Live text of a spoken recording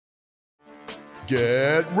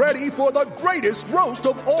Get ready for the greatest roast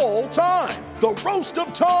of all time, the Roast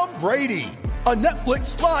of Tom Brady, a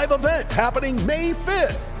Netflix live event happening May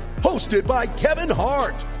 5th. Hosted by Kevin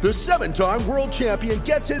Hart, the 7-time world champion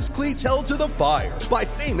gets his cleats held to the fire by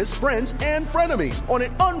famous friends and frenemies on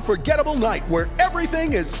an unforgettable night where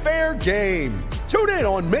everything is fair game. Tune in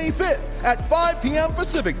on May 5th at 5 p.m.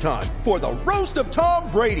 Pacific time for the Roast of Tom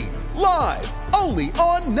Brady, live only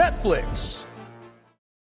on Netflix.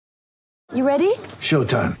 You ready?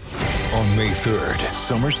 Showtime. On May 3rd,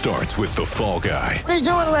 summer starts with The Fall Guy. Let's do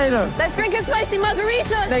it later. Let's drink a spicy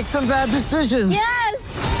margarita. Make some bad decisions. Yes!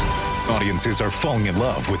 Audiences are falling in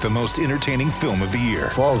love with the most entertaining film of the year.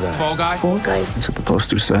 Fall Guy. Fall Guy? Fall guy. That's what the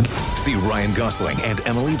poster said. See Ryan Gosling and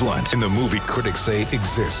Emily Blunt in the movie critics say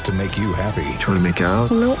exists to make you happy. Trying to make it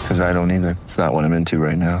out? Nope. Because I don't either. It's not what I'm into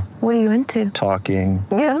right now. What are you into? Talking.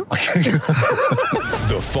 Yeah.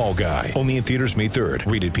 The Fall Guy. Only in theaters May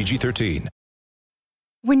 3rd. Rated PG-13.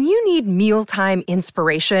 When you need mealtime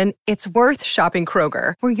inspiration, it's worth shopping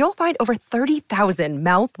Kroger, where you'll find over 30,000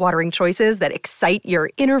 mouth-watering choices that excite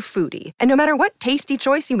your inner foodie. And no matter what tasty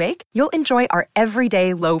choice you make, you'll enjoy our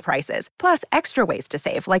everyday low prices, plus extra ways to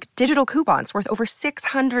save, like digital coupons worth over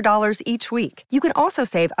 $600 each week. You can also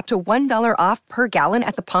save up to $1 off per gallon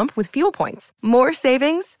at the pump with fuel points. More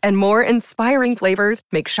savings and more inspiring flavors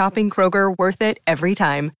make shopping Kroger worth it every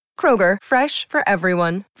time. Kroger, fresh for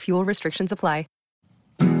everyone. Fuel restrictions apply.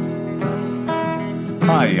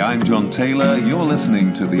 Hi, I'm John Taylor. You're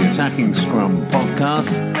listening to the Attacking Scrum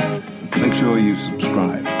podcast. Make sure you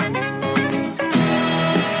subscribe.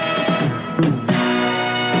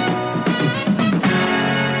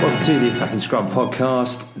 Welcome to the Attacking Scrum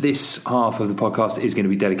podcast. This half of the podcast is going to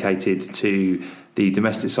be dedicated to the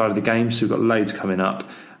domestic side of the game. So we've got loads coming up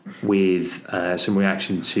with some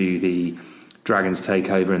reaction to the Dragons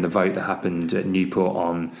takeover and the vote that happened at Newport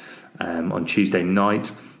on Tuesday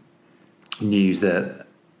night. News that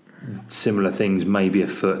similar things may be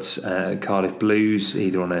afoot at Cardiff Blues,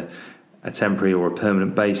 either on a temporary or a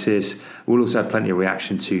permanent basis. We'll also have plenty of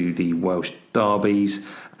reaction to the Welsh derbies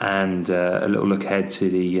and a little look ahead to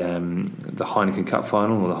the Heineken Cup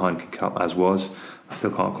final, or the Heineken Cup as was. I still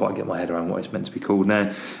can't quite get my head around what it's meant to be called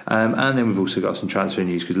now. And then we've also got some transfer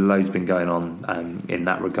news, because loads been going on in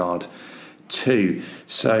that regard too.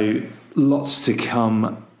 So lots to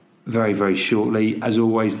come very, very shortly. As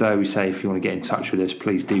always, though, we say if you want to get in touch with us,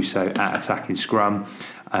 please do so at Attacking Scrum.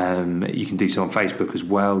 You can do so on Facebook as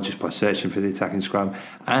well, just by searching for the Attacking Scrum,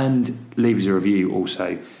 and leave us a review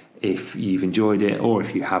also if you've enjoyed it, or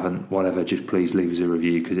if you haven't, whatever. Just please leave us a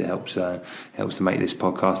review, because it helps to make this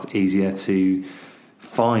podcast easier to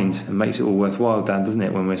find and makes it all worthwhile, Dan, doesn't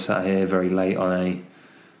it? When we're sat here very late on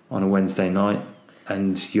a Wednesday night,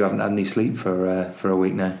 and you haven't had any sleep for a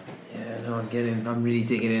week now. Yeah, no, I'm really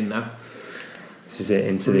digging in now. This is it,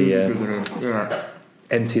 into the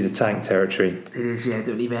empty the tank territory. It is, yeah.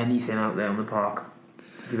 Don't leave anything out there on the park.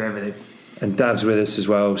 Do everything. And Dav's with us as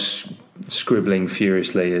well, scribbling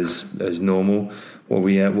furiously as normal. What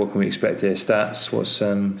can we expect here? Stats? What's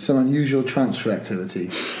some unusual transfer activity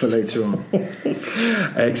for later on?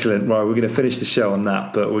 Excellent. Right, we're going to finish the show on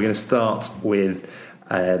that, but we're going to start with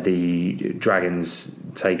the Dragons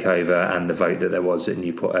takeover and the vote that there was at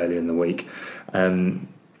Newport earlier in the week,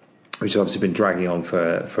 which has obviously been dragging on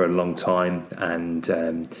for a long time, and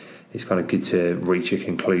it's kind of good to reach a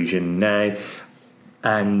conclusion now.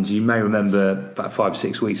 And you may remember about 5 or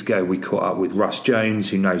 6 weeks ago, we caught up with Russ Jones,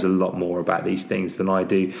 who knows a lot more about these things than I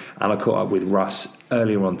do, and I caught up with Russ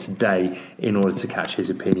earlier on today in order to catch his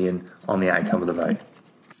opinion on the outcome of the vote.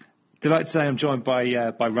 Delighted to say I'm joined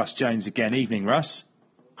by Russ Jones again. Evening, Russ.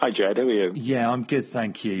 Hi, Jed. How are you? Yeah, I'm good,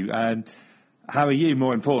 thank you. How are you,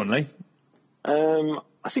 more importantly?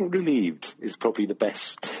 I think relieved is probably the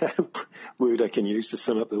best word I can use to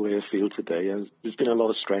sum up the way I feel today. There's been a lot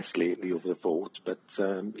of stress lately over the vote, but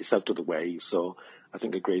it's out of the way, so I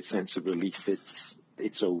think a great sense of relief.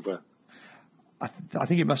 It's over. I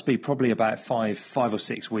think it must be probably about five or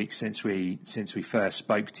 6 weeks since we first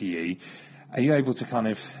spoke to you. Are you able to kind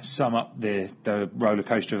of sum up the roller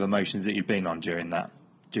coaster of emotions that you've been on during that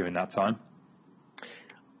time?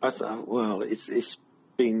 Well, it's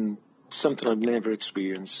been something I've never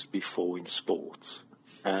experienced before in sport.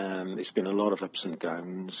 It's been a lot of ups and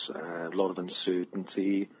downs, a lot of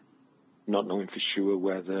uncertainty, not knowing for sure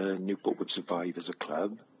whether Newport would survive as a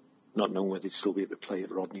club, not knowing whether they'd still be able to play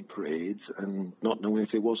at Rodney Parade, and not knowing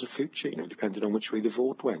if there was a future, depending on which way the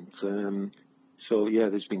vote went. So, yeah,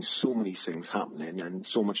 there's been so many things happening and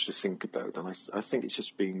so much to think about, and I think it's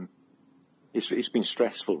just been it's been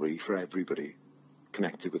stressful, really, for everybody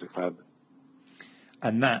connected with the club.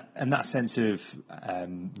 And that sense of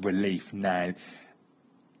relief now,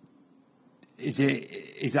 is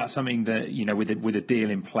that something that, you know, with a deal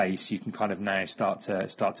in place, you can kind of now start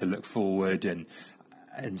to look forward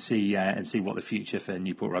and see what the future for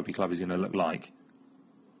Newport Rugby Club is going to look like?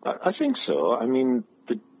 I think so. I mean,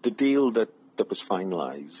 the deal that was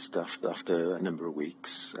finalised after a number of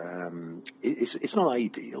weeks, it's not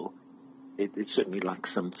ideal. It certainly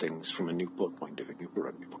lacks some things from a Newport point of view, Newport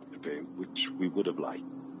Rugby point of view, which we would have liked.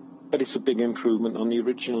 But it's a big improvement on the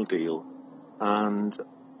original deal, and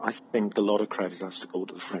I think a lot of credit has to go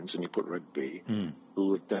to the Friends of Newport Rugby,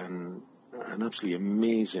 who have done an absolutely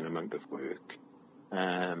amazing amount of work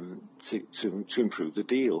to improve the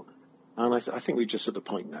deal. And I think we're just at the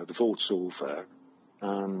point now, the vote's over,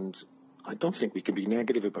 and I don't think we can be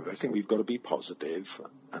negative about it. I think we've got to be positive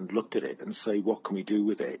and look at it and say, what can we do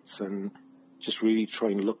with it? And just really try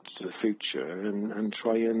and look to the future and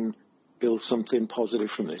try and build something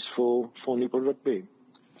positive from this for Newport Rugby.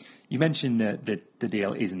 You mentioned that the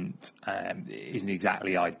deal isn't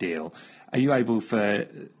exactly ideal. Are you able for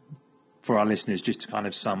our listeners just to kind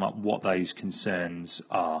of sum up what those concerns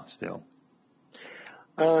are still?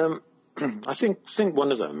 I think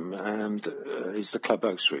one of them is the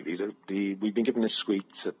clubhouse. Really, we've been given a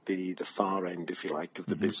suite at the far end, if you like, of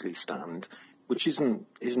the Bisley stand, which isn't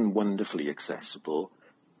wonderfully accessible,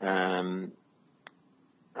 and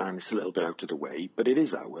it's a little bit out of the way, but it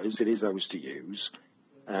is ours. It is ours to use.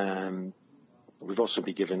 We've also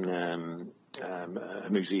been given a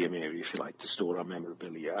museum area, if you like, to store our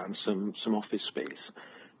memorabilia and some office space.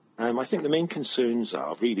 I think the main concerns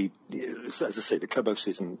are really, as I say, the clubhouse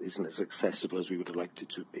isn't as accessible as we would have liked it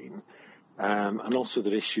to have been, and also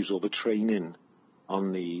the issues over training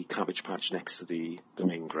on the cabbage patch next to the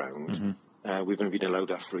main ground. We've only been allowed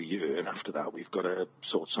that for a year, and after that we've got to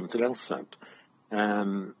sort something else out.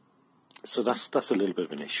 So that's a little bit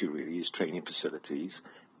of an issue, really, is training facilities.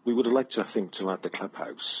 We would have liked to, I think, to add the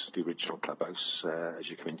clubhouse, the original clubhouse, as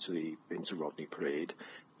you come into Rodney Parade.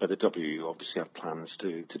 But the W obviously have plans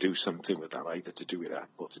to do something with that, either to do it up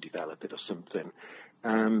or to develop it or something.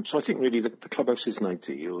 So I think really the clubhouse isn't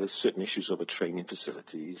ideal. There's certain issues over training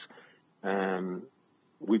facilities. We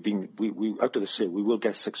out of the sale, we will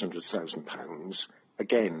get £600,000.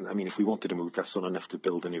 Again, I mean, if we wanted to move, that's not enough to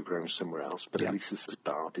build a new ground somewhere else, but at least it's a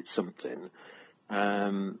start, it's something.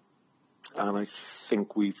 And I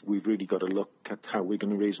think we've really got to look at how we're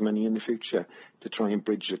going to raise money in the future to try and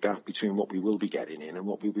bridge the gap between what we will be getting in and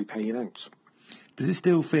what we'll be paying out. Does it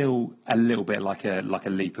still feel a little bit like a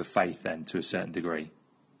leap of faith then, to a certain degree?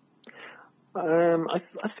 I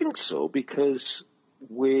think so, because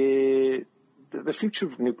the future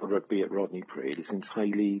of Newport Rugby at Rodney Parade is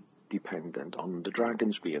entirely dependent on the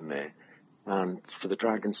Dragons being there, and for the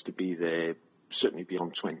Dragons to be there certainly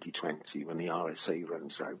beyond 2020 when the RSA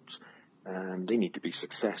runs out. They need to be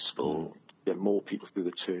successful, get more people through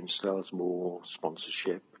the turnstiles, more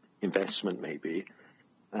sponsorship, investment maybe,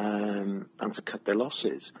 and to cut their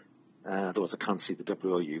losses. Otherwise I can't see the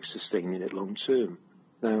WRU sustaining it long term.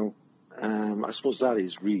 Now, I suppose that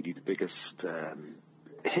is really the biggest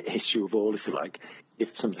issue of all, if you like.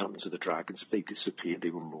 If something happened to the Dragons, if they disappeared, they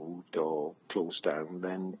were moved or closed down,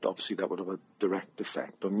 then obviously that would have a direct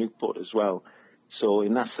effect on Newport as well. So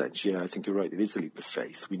in that sense, yeah, I think you're right. It is a leap of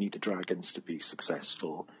faith. We need the Dragons to be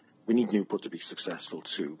successful. We need Newport to be successful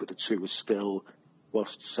too, but the two are still,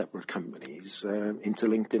 whilst separate companies,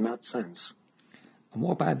 interlinked in that sense. And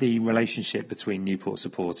what about the relationship between Newport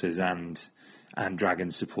supporters and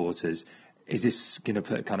Dragons supporters? Is this going to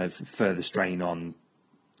put kind of further strain on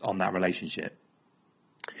that relationship?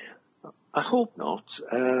 I hope not.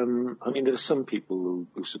 I mean, there are some people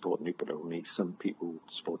who support Newport only, some people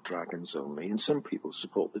support Dragons only, and some people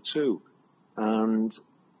support the two. And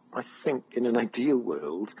I think in an ideal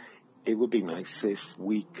world, it would be nice if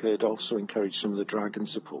we could also encourage some of the Dragon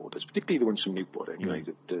supporters, particularly the ones from Newport anyway,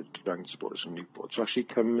 the Dragon supporters from Newport, to actually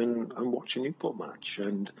come and watch a Newport match.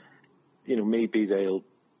 And, you know, maybe they'll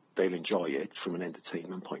enjoy it from an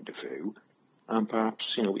entertainment point of view. And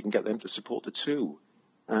perhaps, you know, we can get them to support the two.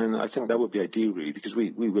 And I think that would be ideal, really, because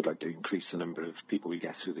we would like to increase the number of people we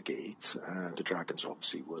get through the gate. The Dragons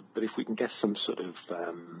obviously would. But if we can get some sort of,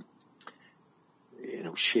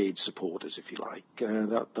 shade supporters, if you like,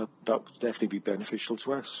 that would definitely be beneficial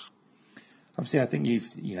to us. Obviously, I think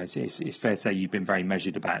it's fair to say you've been very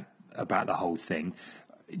measured about the whole thing.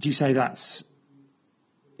 Do you say that's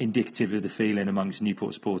indicative of the feeling amongst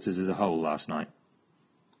Newport supporters as a whole last night?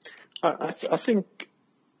 I think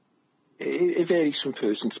it varies from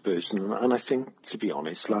person to person, and I think, to be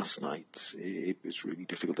honest, last night it was really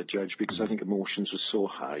difficult to judge because I think emotions were so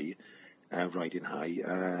high, riding high.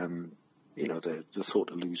 the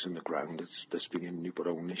thought of losing the ground that's been in Newport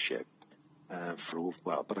ownership for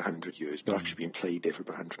about 100 years, but actually been played there for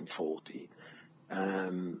about 140.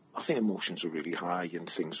 I think emotions were really high and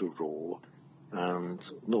things were raw, and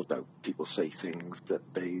no doubt people say things that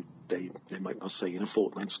they might not say in a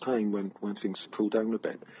fortnight's time when things cool down a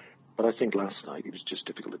bit. But I think last night it was just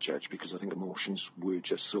difficult to judge because I think emotions were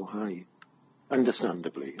just so high.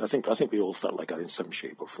 Understandably, I think we all felt like that in some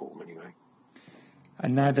shape or form, anyway.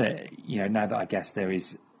 And now that I guess there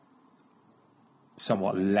is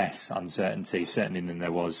somewhat less uncertainty, certainly than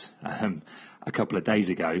there was a couple of days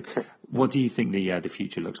ago, what do you think the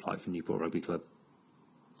future looks like for Newport Rugby Club?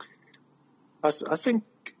 I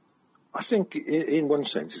think in one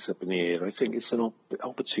sense it's up in the air. I think it's an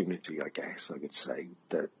opportunity, I guess I would say,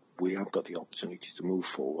 that we have got the opportunity to move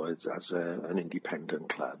forward as an independent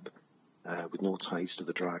club with no ties to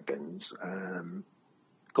the Dragons.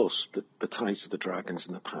 Of course, the ties to the Dragons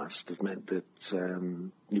in the past have meant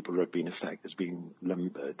that Newport Rugby, in effect, has been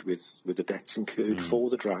lumbered with the debts incurred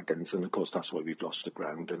for the Dragons, and of course that's why we've lost the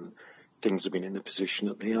ground and things have been in the position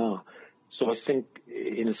that they are. So I think,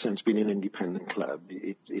 in a sense, being an independent club,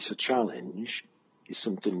 it's a challenge, it's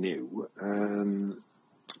something new,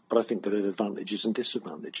 but I think there are advantages and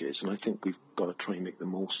disadvantages, and I think we've got to try and make the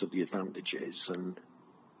most of the advantages and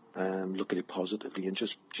look at it positively and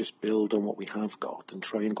just build on what we have got and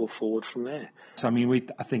try and go forward from there. So, I mean,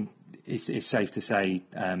 I think it's safe to say,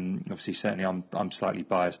 obviously, certainly I'm slightly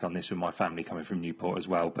biased on this with my family coming from Newport as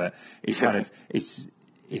well, but it's kind of, it's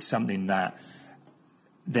something that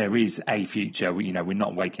there is a future. We're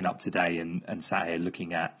not waking up today and sat here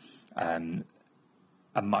looking at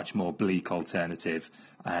a much more bleak alternative.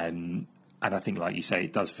 And I think, like you say,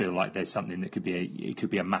 it does feel like there's something that could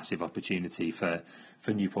be a massive opportunity for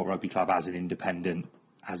Newport Rugby Club as an independent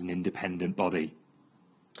body.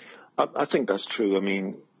 I think that's true. I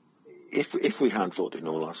mean, if we had voted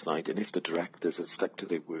no last night, and if the directors had stuck to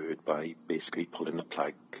their word by basically pulling the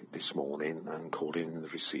plug this morning and calling the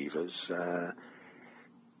receivers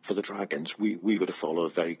for the Dragons, we would have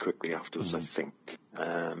followed very quickly afterwards, I think.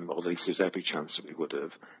 Or at least there's every chance that we would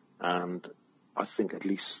have. And I think at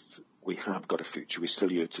least we have got a future. We're still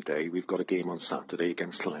here today. We've got a game on Saturday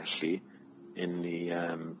against Llanelli in the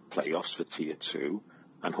playoffs for Tier 2,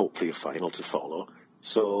 and hopefully a final to follow.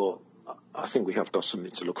 So I think we have got something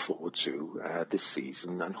to look forward to this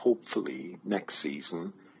season, and hopefully next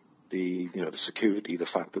season the security, the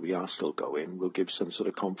fact that we are still going, will give some sort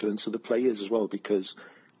of confidence to the players as well, because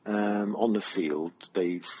on the field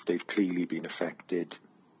they've clearly been affected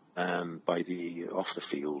by the off the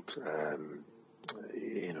field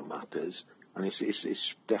matters, and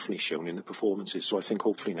it's definitely shown in the performances. So I think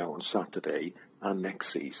hopefully now on Saturday and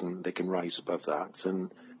next season they can rise above that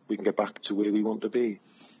and we can get back to where we want to be.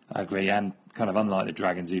 I agree, and kind of unlike the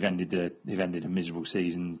Dragons, who've ended a miserable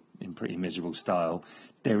season in pretty miserable style,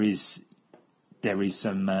 there is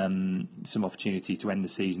some opportunity to end the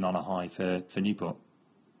season on a high for Newport.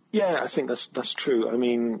 Yeah, I think that's true. I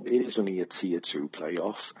mean, it is only a Tier 2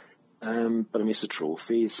 playoff, but I mean, it's a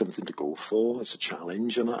trophy, it's something to go for, it's a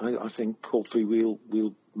challenge, and I think hopefully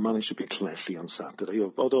we'll manage to beat Llanelli on Saturday,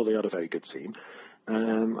 although they are a very good team,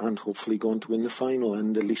 and hopefully go on to win the final,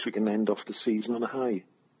 and at least we can end off the season on a high.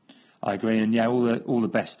 I agree, and yeah, all the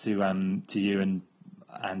best to you and to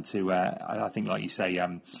I think, like you say,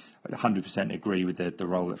 100% agree with the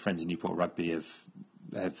role that Friends of Newport Rugby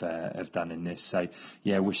have done in this. So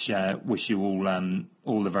yeah, wish you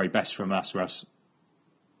all the very best from us, Russ.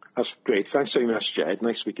 That's great. Thanks very much, Jed.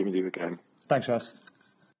 Nice speaking with you again. Thanks, Russ.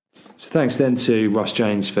 So thanks then to Ross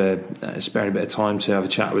Jones for sparing a bit of time to have a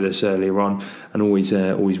chat with us earlier on, and always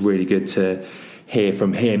really good to hear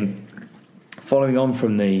from him. Following on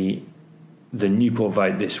from the Newport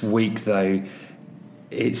vote this week, though,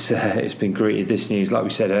 it's been greeted. This news, like we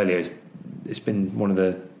said earlier, it's been one of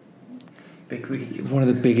the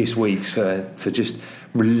biggest weeks for just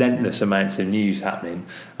relentless amounts of news happening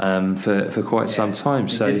for quite some time.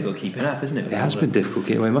 It's so difficult keeping up, isn't it? It has been difficult.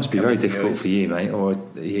 Well, it must be very difficult for you, mate. Or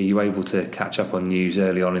are you able to catch up on news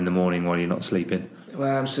early on in the morning while you're not sleeping?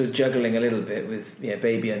 Well, I'm sort of juggling a little bit with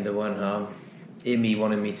baby under one arm, Imi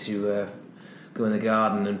wanted me to go in the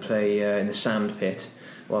garden and play in the sand pit,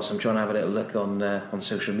 whilst I'm trying to have a little look on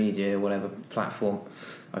social media or whatever platform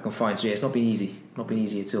I can find. So yeah, it's not been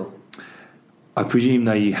easy at all. I presume,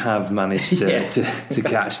 though, you have managed to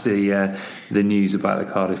catch the news about the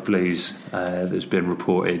Cardiff Blues that's been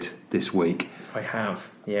reported this week. I have,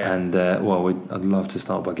 yeah. And I'd love to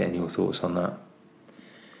start by getting your thoughts on that.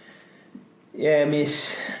 Yeah, I mean,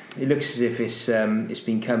 it looks as if it's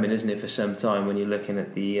been coming, isn't it, for some time when you're looking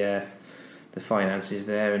at the finances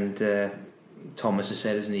there, and Thomas has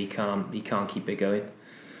said, isn't he? He can't keep it going.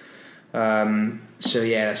 So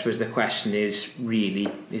I suppose the question is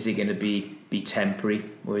really, is it going to be temporary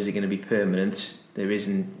or is it going to be permanent?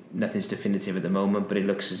 Nothing's definitive at the moment, but it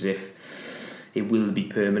looks as if it will be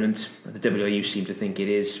permanent. The WRU seem to think it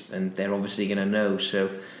is, and they're obviously going to know. So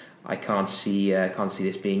I can't see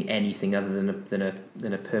this being anything other than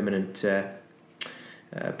a permanent WRU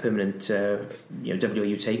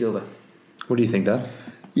takeover. What do you think, Dad?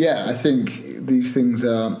 Yeah, I think these things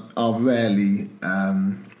are rarely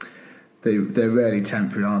they're rarely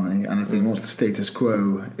temporary, aren't they? And I think once the status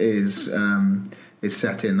quo is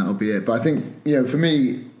set in, that'll be it. But I think, for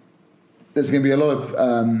me, there's going to be a lot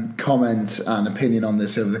of comment and opinion on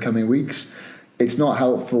this over the coming weeks. It's not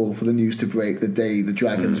helpful for the news to break the day the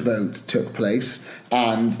Dragons vote took place.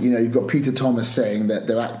 And, you've got Peter Thomas saying that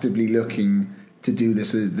they're actively looking to do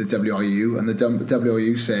this with the WRU, and the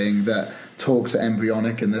WRU saying that talks are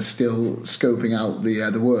embryonic and they're still scoping out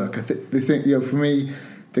the work. I think, for me,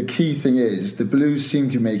 the key thing is the Blues seem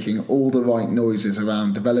to be making all the right noises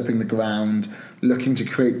around developing the ground, looking to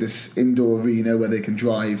create this indoor arena where they can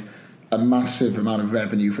drive a massive amount of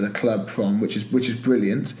revenue for the club from, which is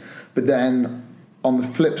brilliant. But then on the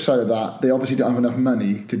flip side of that, they obviously don't have enough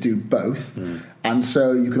money to do both. And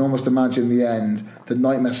so you can almost imagine the end, the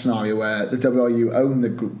nightmare scenario where the WRU own the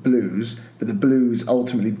Blues, but the Blues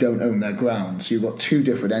ultimately don't own their ground. So you've got two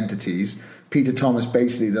different entities. Peter Thomas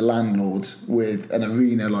basically the landlord with an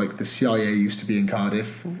arena like the CIA used to be in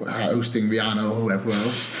Cardiff, hosting Rihanna or whoever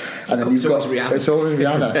else. And then it's always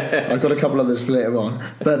Rihanna. I've got a couple others for later on.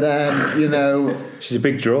 But then, she's a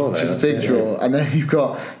big draw. She's a big draw. And then you've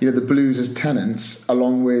got, the Blues as tenants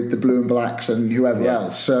along with the Blue and Blacks and whoever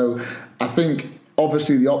else. So I think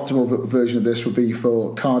obviously the optimal version of this would be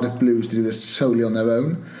for Cardiff Blues to do this solely on their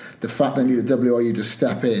own. The fact they need the WRU to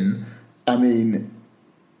step in,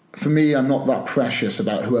 for me, I'm not that precious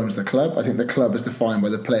about who owns the club. I think the club is defined by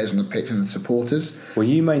the players on the pitch and the supporters. Well,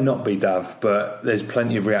 you may not be, Dav, but there's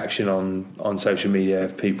plenty of reaction on social media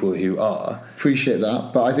of people who are. Appreciate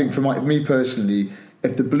that. But I think for me personally,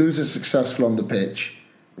 if the Blues are successful on the pitch...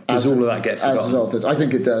 Does all of that get forgotten? I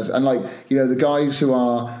think it does. And the guys who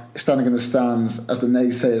are standing in the stands as the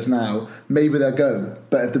naysayers now, maybe they'll go.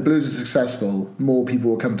 But if the Blues are successful, more people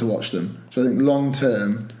will come to watch them. So I think long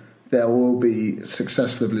term... there will be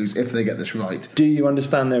success for the Blues if they get this right. Do you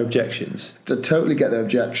understand their objections? To totally get their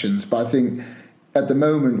objections, but I think at the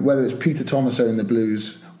moment, whether it's Peter Thomas owning the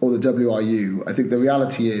Blues or the WRU, I think the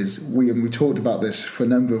reality is, we talked about this for a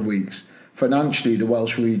number of weeks, financially the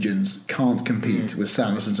Welsh regions can't compete with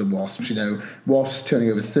Saracens and Wasps. Wasps turning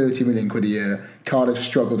over 30 million quid a year, Cardiff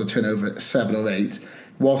struggle to turn over 7 or 8.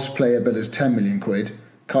 Wasps player bill is 10 million quid.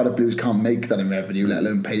 Cardiff Blues can't make that in revenue, let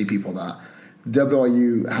alone pay people that. The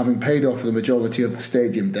WRU, having paid off the majority of the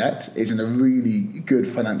stadium debt, is in a really good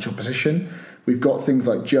financial position. We've got things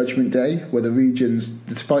like Judgment Day, where the regions,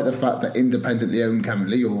 despite the fact that independently owned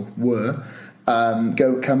currently, or were,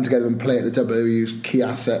 come together and play at the WRU's key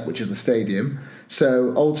asset, which is the stadium.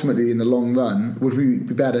 So ultimately, in the long run, would we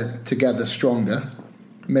be better together, stronger?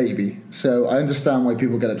 Maybe. So I understand why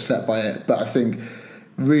people get upset by it, but I think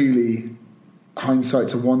really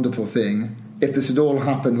hindsight's a wonderful thing. If this had all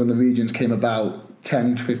happened when the regions came about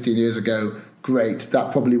 10 to 15 years ago, great.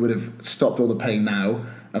 That probably would have stopped all the pain now.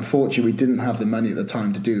 Unfortunately, we didn't have the money at the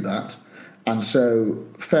time to do that. And so,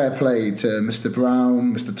 fair play to Mr.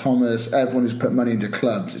 Brown, Mr. Thomas, everyone who's put money into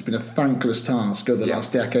clubs. It's been a thankless task over the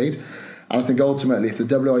last decade. And I think ultimately, if the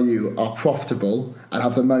WRU are profitable and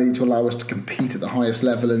have the money to allow us to compete at the highest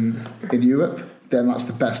level in Europe, then that's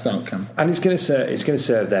the best outcome. And it's going to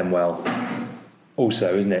serve them well.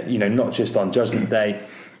 Also, isn't it? Not just on Judgment Day,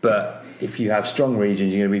 but if you have strong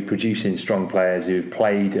regions, you're going to be producing strong players who've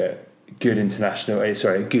played at good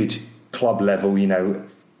club level,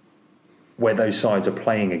 where those sides are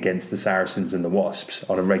playing against the Saracens and the Wasps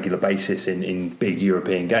on a regular basis in big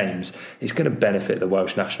European games. It's going to benefit the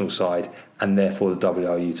Welsh national side and therefore the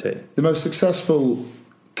WRU too. The most successful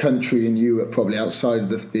country in Europe, probably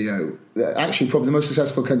outside of probably the most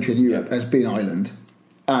successful country in Europe has been Ireland.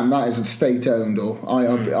 And that is a state-owned or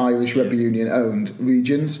Irish Rugby Union-owned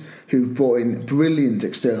regions who've brought in brilliant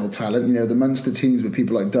external talent. The Munster teams with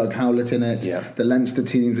people like Doug Howlett in it, the Leinster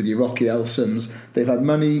teams with your Rocky Elsams. They've had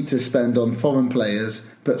money to spend on foreign players,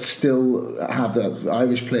 but still have the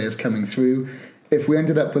Irish players coming through. If we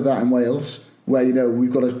ended up with that in Wales, where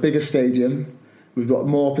we've got a bigger stadium, we've got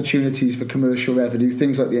more opportunities for commercial revenue,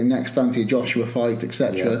 things like the next anti-Joshua fight,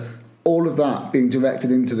 etc. All of that being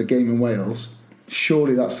directed into the game in Wales.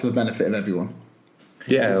 Surely that's for the benefit of everyone.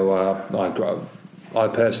 Yeah, well, I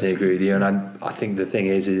personally agree with you, and I think the thing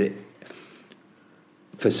is it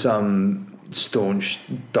for some staunch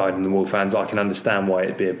dyed-in-the-wool fans, I can understand why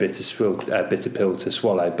it'd be a bitter pill to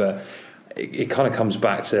swallow. But it kind of comes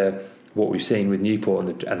back to what we've seen with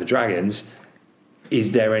Newport and the Dragons.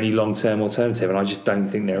 Is there any long-term alternative? And I just don't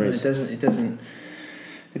think there is. It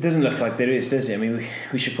doesn't look like there is, does it? I mean,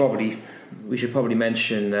 we should probably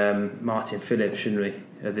mention Martin Phillips, shouldn't we?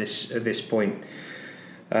 At this point,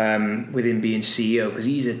 with him being CEO, because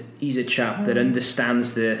he's a chap that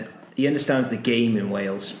understands the game in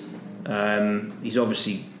Wales. He's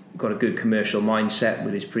obviously got a good commercial mindset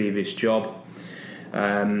with his previous job.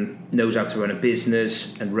 Knows how to run a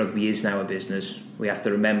business, and rugby is now a business. We have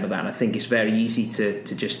to remember that, and I think it's very easy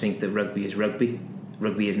to just think that rugby is rugby.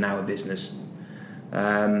 Rugby is now a business.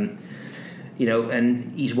 And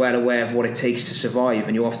he's well aware of what it takes to survive,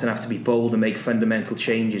 and you often have to be bold and make fundamental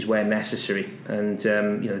changes where necessary. And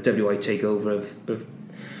the WI takeover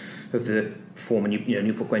of the former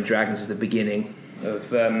Newport Gwent Dragons is the beginning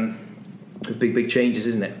of big changes,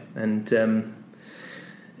 isn't it? And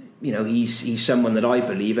he's someone that I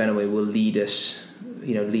believe anyway will lead us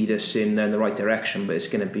in the right direction. But it's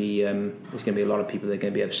going to be a lot of people that are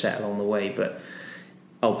going to be upset along the way. But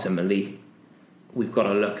ultimately, we've got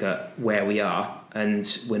to look at where we are,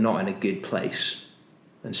 and we're not in a good place.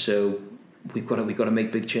 And so we've got to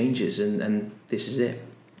make big changes, and this is it.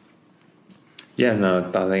 Yeah, no,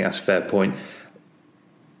 I think that's a fair point.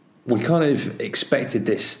 We kind of expected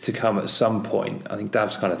this to come at some point. I think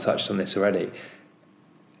Dav's kind of touched on this already.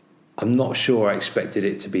 I'm not sure I expected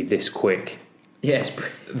it to be this quick. Yes,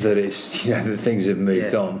 that things have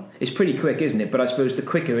moved on. It's pretty quick, isn't it? But I suppose the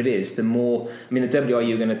quicker it is, the more. I mean, the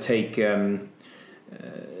WRU are going to take.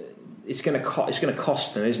 It's going to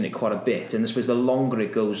cost them, isn't it, quite a bit? And I suppose the longer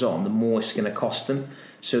it goes on, the more it's going to cost them.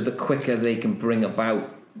 So the quicker they can bring about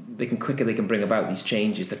these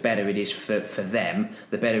changes, the better it is for them.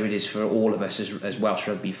 The better it is for all of us as Welsh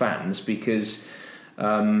rugby fans, because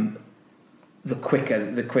the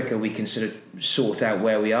quicker we can sort of sort out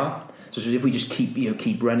where we are. So if we just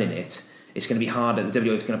keep running it, it's going to be harder. The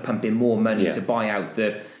WRU is going to pump in more money to buy out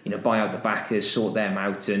the backers, sort them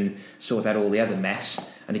out, and sort out all the other mess,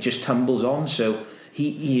 and it just tumbles on. So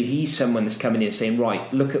he's someone that's coming in and saying,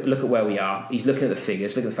 right, look at where we are. He's looking at the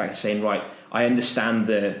figures, look at the fact, saying, right, I understand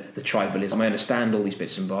the tribalism, I understand all these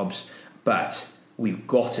bits and bobs, but we've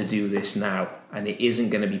got to do this now, and it isn't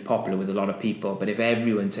going to be popular with a lot of people. But if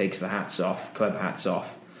everyone takes the club hats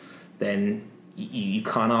off, then you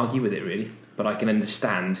can't argue with it, really. But I can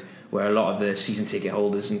understand where a lot of the season ticket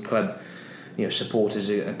holders and club supporters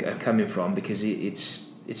are coming from, because it's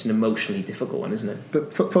an emotionally difficult one, isn't it?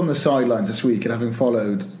 But from the sidelines this week, and having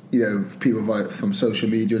followed people from social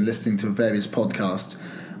media and listening to various podcasts,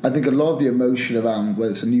 I think a lot of the emotion around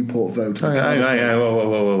whether it's a Newport vote.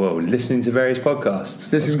 Whoa! Listening to various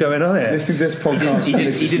podcasts. What's going on here? Listening to this podcast.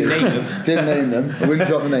 he didn't name them. Didn't name them. I wouldn't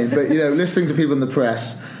drop the name. But listening to people in the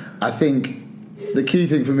press, I think the key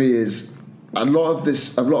thing for me is a lot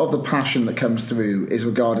of the passion that comes through is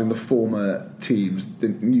regarding the former teams, the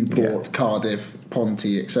Newport, Cardiff,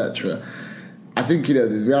 Ponty, etc. I think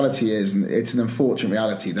the reality is, and it's an unfortunate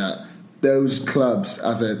reality, that those clubs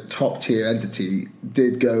as a top tier entity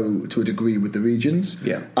did go to a degree with the regions.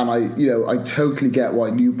 Yeah. And I totally get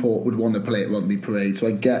why Newport would want to play at Rodney Parade. So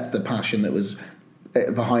I get the passion that was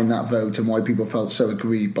behind that vote and why people felt so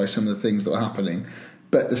aggrieved by some of the things that were happening.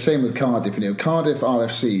 But the same with Cardiff. Cardiff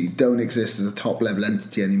RFC don't exist as a top level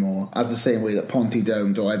entity anymore, as the same way that Ponty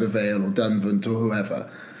don't, or Ibervale, or Dunvant, or whoever.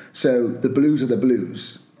 So the Blues are the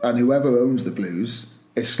Blues, and whoever owns the Blues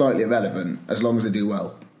is slightly irrelevant as long as they do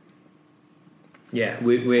well. Yeah,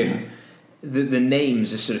 we're the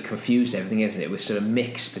names are sort of confused everything, isn't it? We're sort of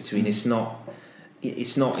mixed between. It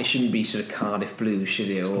shouldn't be sort of Cardiff Blues, should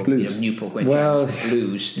it? Or Newport Gwent Dragons, the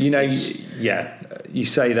Blues. You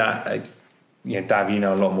say that. Dav, you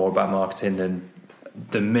know a lot more about marketing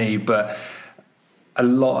than me, but a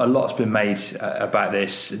lot's been made about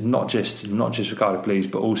this, not just with Cardiff Blues,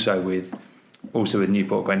 but also with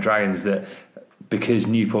Newport Gwent Dragons, that because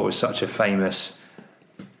Newport was such a famous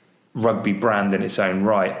rugby brand in its own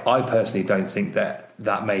right, I personally don't think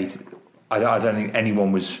that made. I don't think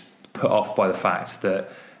anyone was put off by the fact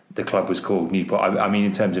that the club was called Newport. I mean,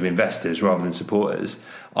 in terms of investors rather than supporters,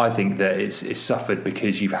 I think that it's suffered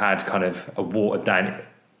because you've had kind of a watered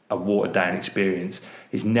down experience.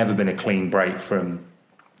 It's never been a clean break from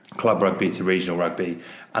club rugby to regional rugby,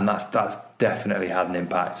 and that's definitely had an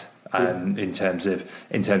impact in terms of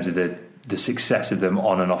the success of them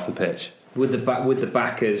on and off the pitch. Would the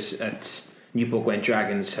backers at Newport Gwent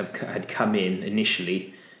Dragons had come in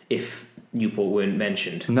initially if Newport weren't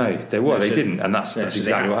mentioned? No, they were. They didn't, and that's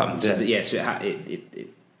exactly what happened. So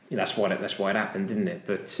that's why it happened, didn't it?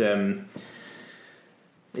 But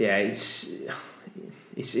Yeah, it's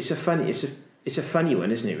a funny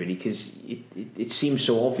one, isn't it? Really, because it seems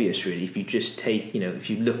so obvious. Really, if you just take, if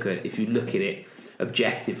you look at it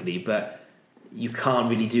objectively, but you can't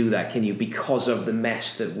really do that, can you? Because of the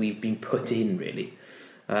mess that we've been put in, really.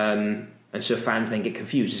 And so fans then get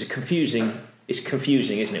confused. It's confusing,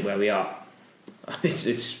 isn't it? Where we are,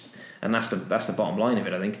 and that's the bottom line of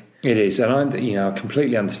it, I think. It is, and I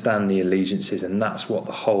completely understand the allegiances, and that's what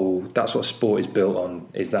sport is built on.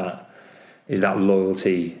 Is that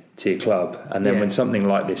loyalty to your club, and then when something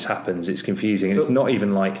like this happens, it's confusing, and it's not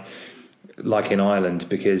even like in Ireland,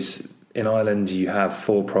 because in Ireland you have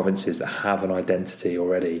 4 provinces that have an identity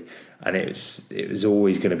already, and it was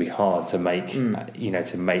always going to be hard to make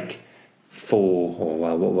to make 4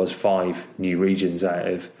 or what was 5 new regions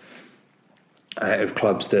out of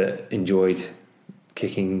clubs that enjoyed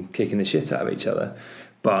kicking the shit out of each other.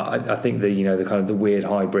 But I think the kind of the weird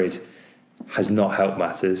hybrid has not helped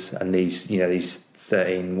matters, and these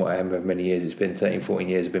 13 whatever many years it's been, 13-14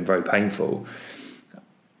 years have been very painful.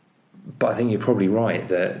 But I think you're probably right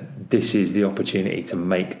that this is the opportunity to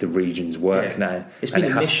make the regions work now. It's been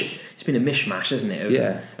a mishmash, hasn't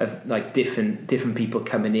it? Of like different people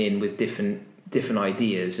coming in with different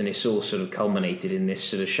ideas, and it's all sort of culminated in this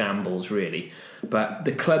sort of shambles, really. But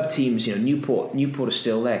the club teams, Newport are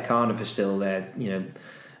still there, Cardiff are still there,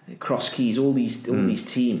 Cross Keys, all these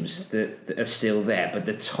teams that are still there. But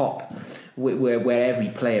the top, where every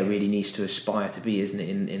player really needs to aspire to be, isn't it,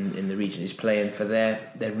 in the region, is playing for their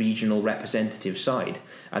regional representative side.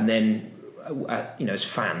 And then, as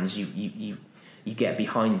fans, you get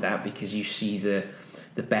behind that because you see the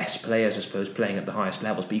best players, I suppose, playing at the highest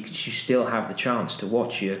levels, but you still have the chance to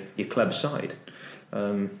watch your club side.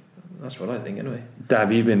 That's what I think, anyway.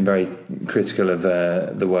 Dav, you've been very critical of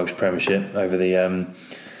the Welsh Premiership over the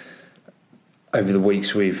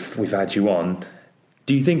weeks we've had you on.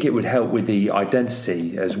 Do you think it would help with the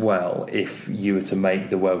identity as well if you were to make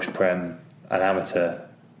the Welsh Prem an amateur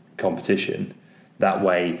competition? That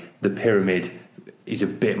way, the pyramid is a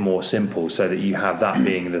bit more simple, so that you have that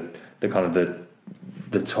being the kind of the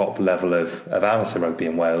top level of amateur rugby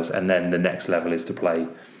in Wales, and then the next level is to play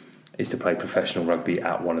professional rugby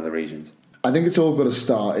at one of the regions. I think it's all got to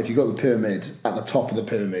start, if you've got the pyramid, at the top of the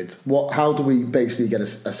pyramid. How do we basically get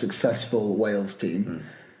a successful Wales team?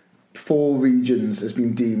 4 regions has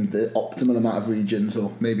been deemed the optimal amount of regions, or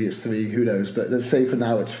maybe it's 3, who knows. But let's say for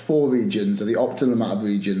now it's 4 regions are the optimal amount of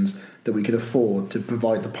regions that we can afford to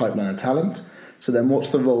provide the pipeline of talent. So then what's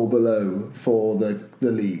the role below for the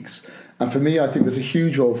leagues? And for me, I think there's a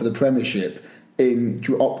huge role for the Premiership in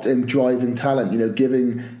driving talent,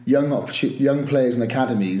 giving young players and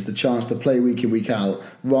academies the chance to play week in, week out,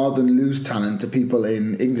 rather than lose talent to people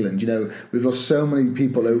in England. We've lost so many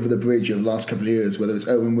people over the bridge over the last couple of years, whether it's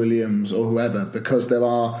Owen Williams or whoever, because there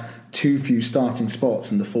are too few starting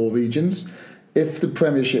spots in the 4 regions. If the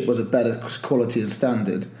Premiership was a better quality and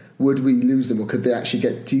standard, would we lose them, or could they actually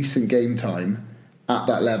get decent game time at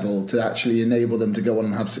that level to actually enable them to go on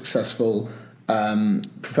and have successful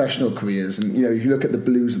professional careers? And if you look at the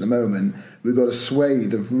Blues at the moment, we've got a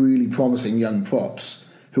swathe of really promising young props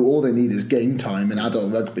who all they need is game time in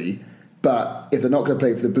adult rugby. But if they're not going to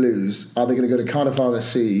play for the Blues, are they going to go to Cardiff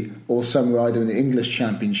RSC or somewhere either in the English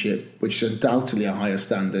Championship, which is undoubtedly a higher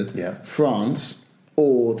standard, France,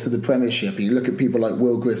 or to the Premiership? And you look at people like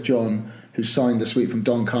Will Griff-John, who signed this week from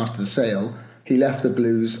Doncaster to Sale. He left the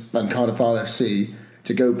Blues and Cardiff RSC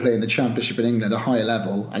to go play in the Championship in England at a higher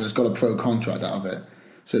level, and has got a pro contract out of it.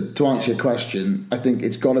 So to answer your question, I think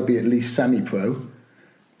it's got to be at least semi-pro,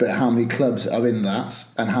 but how many clubs are in that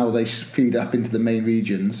and how they feed up into the main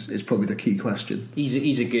regions is probably the key question. He's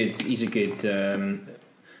a good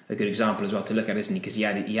example as well to look at, isn't he? Because he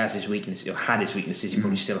has his weaknesses, or had his weaknesses. He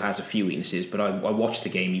probably still has a few weaknesses. But I watched the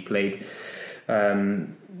game he played.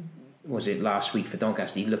 Was it last week for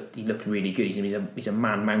Doncaster? He looked really good. He's a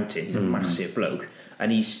man mountain. He's a massive bloke,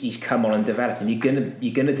 and he's come on and developed. And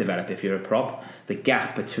you're gonna develop if you're a prop. The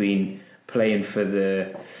gap between playing for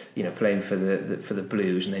the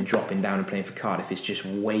Blues and then dropping down and playing for Cardiff is just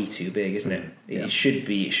way too big, isn't it? Yeah. It should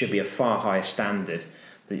be a far higher standard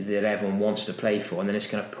that everyone wants to play for, and then it's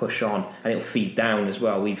going to push on and it'll feed down as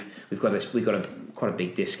well. We've got quite a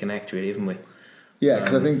big disconnect, really, haven't we? Yeah,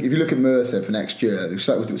 because I think if you look at Merthyr for next year, we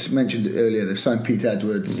mentioned it earlier, they've signed Pete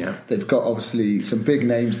Edwards. Yeah. They've got obviously some big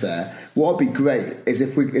names there. What would be great is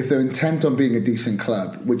if they're intent on being a decent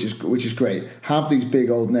club, which is great, have these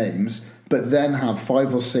big old names, but then have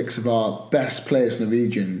 5 or 6 of our best players from the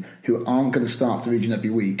region who aren't going to start the region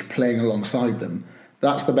every week playing alongside them.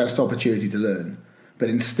 That's the best opportunity to learn. But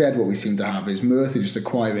instead what we seem to have is Merthyr just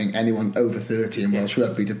acquiring anyone over 30 in Welsh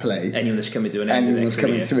Rugby to play. Anyone that's coming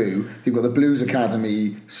through. They've got the Blues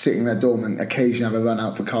Academy sitting there dormant, occasionally have a run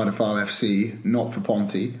out for Cardiff RFC, not for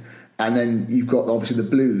Ponty. And then you've got obviously the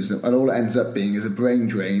Blues, and all it ends up being is a brain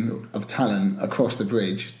drain of talent across the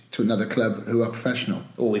bridge to another club who are professional.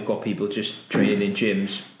 Or we've got people just training in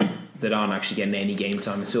gyms that aren't actually getting any game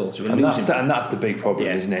time at all. So that's the big problem,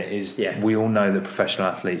 isn't it? We all know that professional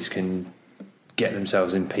athletes can get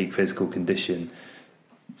themselves in peak physical condition.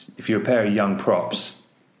 If you're a pair of young props,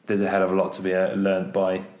 there's a hell of a lot to be learned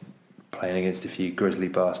by playing against a few grizzly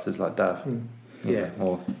bastards like Dav,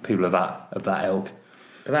 or people of that ilk.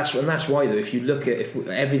 But that's why, though, if you look at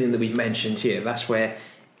everything that we've mentioned here, that's where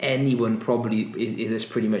anyone probably is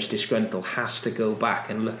pretty much disgruntled has to go back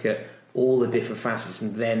and look at all the different facets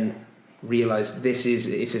and then realise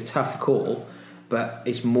it's a tough call, but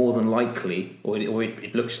it's more than likely, or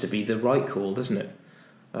it looks to be the right call, doesn't it?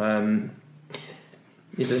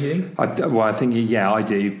 You don't think? I think I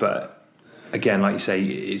do, but again, like you say,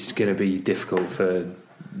 it's going to be difficult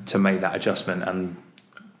to make that adjustment, and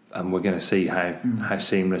we're going to see how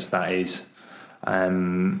seamless that is.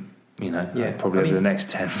 Probably over the next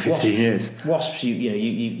 10, 15 years. Wasps,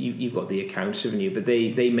 you've got the accounts, haven't you? But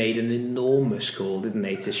they made an enormous call, didn't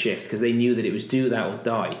they, to shift, because they knew that it was do that or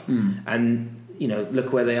die. And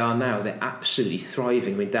look where they are now. They're absolutely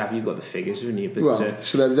thriving. I mean, Dav, you've got the figures, haven't you? But,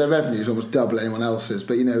 so their revenue is almost double anyone else's.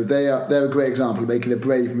 But they're a great example of making a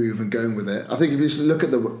brave move and going with it. I think if you just look at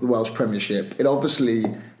the Welsh Premiership, it obviously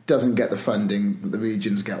doesn't get the funding that the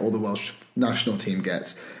regions get or the Welsh national team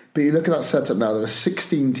gets. But you look at that setup now, there are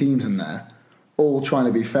 16 teams in there, all trying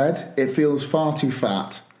to be fed. It feels far too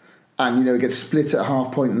fat. And, it gets split at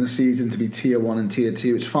half point in the season to be Tier 1 and Tier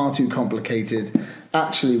 2. It's far too complicated.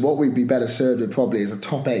 Actually, what we'd be better served with probably is a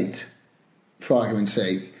top 8, for argument's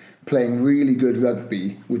sake, playing really good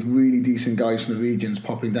rugby with really decent guys from the regions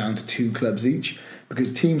popping down to 2 clubs each.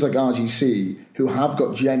 Because teams like RGC, who have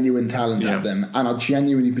got genuine talent at them and are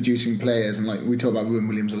genuinely producing players, and like we talk about Ruben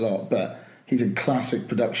Williams a lot, but he's a classic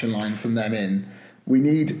production line from them in. We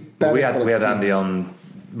need better quality we had teams. Andy on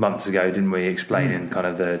months ago, didn't we, explaining kind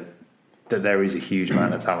of that there is a huge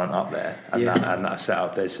amount of talent up there, and that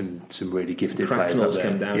setup, there's some really gifted players up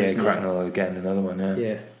there. Cracknell again, another one.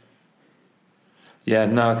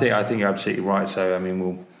 No, I think you're absolutely right. So I mean,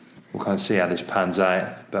 we'll kind of see how this pans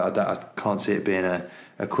out, but I can't see it being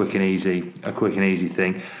a quick and easy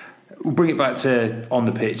thing. We'll bring it back to on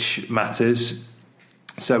the pitch matters.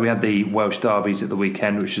 So we had the Welsh derbies at the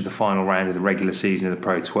weekend, which is the final round of the regular season of the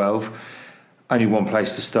Pro 12. Only one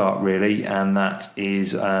place to start, really, and that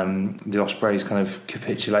is the Ospreys' kind of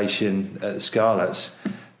capitulation at the Scarlets.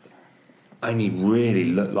 Only really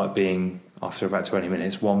looked like being, after about 20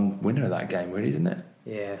 minutes, one winner of that game, really, didn't it?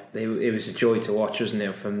 Yeah, it was a joy to watch, wasn't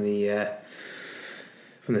it, from the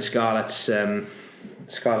Scarlets side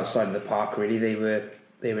of the park. Really, they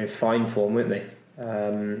were in fine form, weren't they?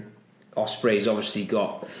 Ospreys obviously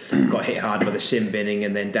got hit hard by the sim binning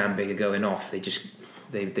and then Dan Biggar going off. They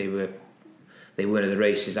weren't at the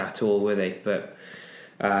races at all, were they? But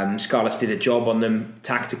Scarlets did a job on them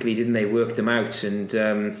tactically, didn't they? Worked them out and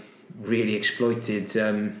really exploited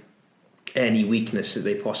any weakness that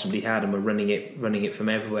they possibly had, and were running it from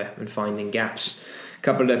everywhere and finding gaps.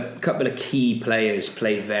 Couple of key players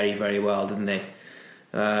played very, very well, didn't they?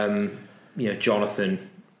 Jonathan.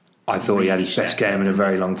 I thought he had his best game in a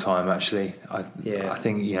very long time. Actually, I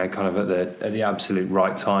think kind of at the absolute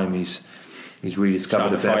right time, he's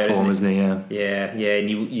rediscovered a bit of form, isn't he? Yeah. And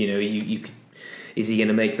you could, is he going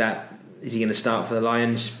to make that? Is he going to start for the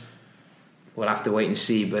Lions? We'll have to wait and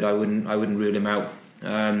see. But I wouldn't rule him out.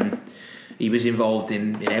 He was involved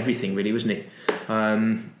in everything, really, wasn't he?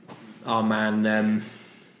 Our man.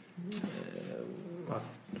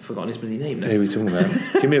 I've forgotten his bloody name now. Who are we talking about?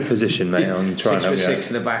 Give me a position, mate. I'm trying to 6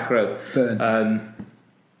 in the back row.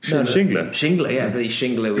 Shingler, yeah. But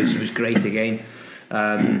Shingler was great again.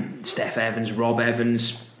 Steph Evans, Rob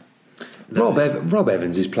Evans. Rob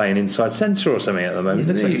Evans is playing inside centre or something at the moment.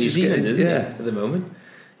 He looks like New Zealand, doesn't he? At the moment.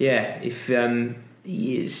 Yeah, if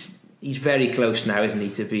he's very close now, isn't he,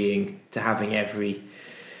 to having everything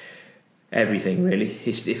really.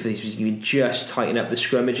 If he can just tighten up the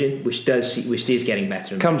scrummaging, which is getting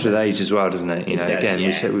better. Comes with age as well, doesn't it?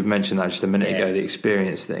 We've mentioned that just a minute ago. The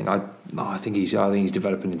experience thing. I think he's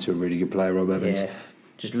developing into a really good player, Rob Evans. Yeah,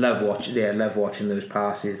 just love watching those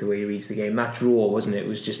passes, the way he reads the game. That draw, wasn't it? It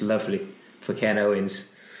was just lovely for Ken Owens.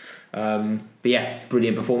 But yeah,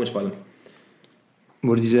 brilliant performance by them.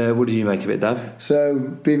 What did you make of it, Dav? So,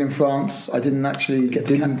 being in France, I didn't actually get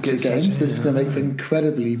to catch the games. This is going to make for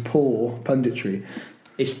incredibly poor punditry.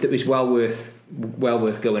 It's well worth well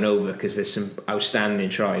worth going over because there's some outstanding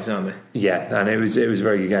tries, aren't there? Yeah, and it was a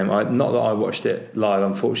very good game. Not that I watched it live.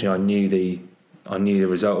 Unfortunately, I knew the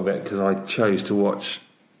result of it because I chose to watch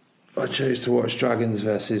Dragons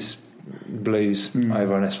versus Blues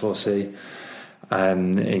over on S4C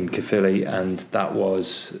in Caerphilly, and that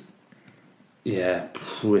was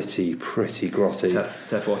pretty grotty.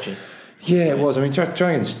 Tough watching. Yeah, it was. I mean,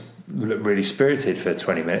 Dragons looked really spirited for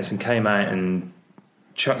 20 minutes and came out and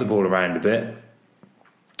chucked the ball around a bit.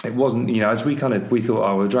 It wasn't, as we thought,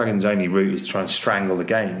 the Dragons' only route is to try and strangle the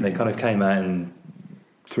game. They kind of came out and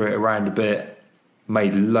threw it around a bit,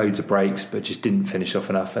 made loads of breaks, but just didn't finish off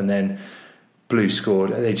enough. And then Blues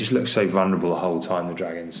scored. They just looked so vulnerable the whole time, the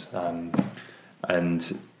Dragons.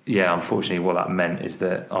 And yeah, unfortunately, what that meant is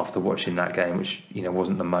that after watching that game, which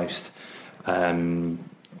wasn't the most,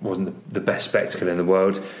 wasn't the best spectacle in the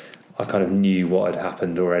world, I kind of knew what had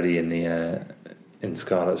happened already in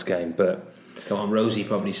Scarlet's game. But come on, Rosie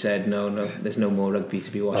probably said no. There's no more rugby to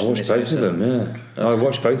be watched. I watched both of them. Yeah, I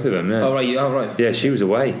watched both of them. Yeah. Oh right. Yeah, she was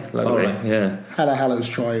away. Luckily. Right. Yeah. Hallow's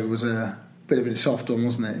try was a bit of a soft one,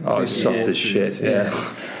 wasn't it? Oh, it's soft as shit. Yeah.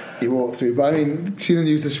 He walked through, but I mean, see the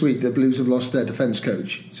news this week. The Blues have lost their defence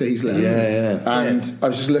coach, so he's left. Yeah. And I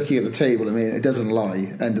was just looking at the table. I mean, it doesn't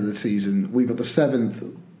lie. End of the season, we've got the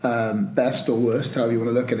 7th best or worst, however you want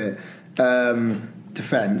to look at it,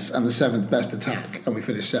 defence, and the 7th best attack, and we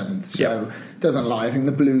finished 7th. So it doesn't lie. I think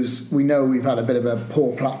the Blues, we know we've had a bit of a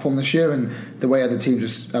poor platform this year, and the way other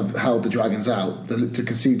teams have held the Dragons out, to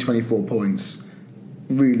concede 24 points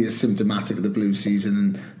really is symptomatic of the Blues season.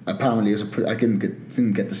 And apparently I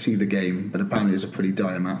didn't get to see the game, but apparently it was a pretty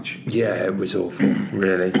dire match. Yeah, it was awful,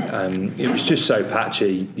 really. It was just so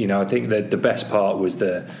patchy. I think that the best part was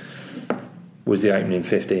the opening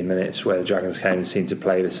 15 minutes where the Dragons came and seemed to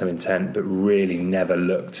play with some intent, but really never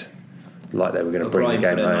looked like they were going to bring the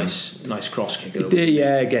game home. Nice cross kick.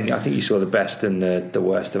 Yeah, again, I think you saw the best and the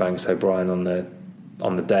worst of Angus O'Brien on the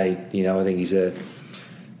day. I think he's a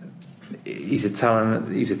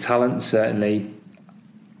talent. He's a talent, certainly.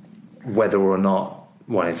 Whether or not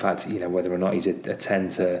he's a 10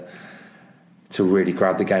 to really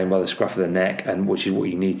grab the game by the scruff of the neck, and which is what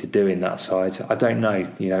you need to do in that side. I don't know.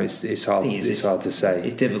 It's hard. It's hard to say.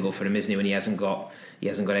 It's difficult for him, isn't it, when he hasn't got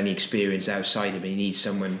any experience outside him. He needs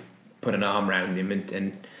someone put an arm around him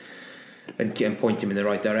and point him in the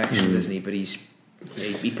right direction, doesn't he? But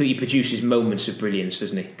he produces moments of brilliance,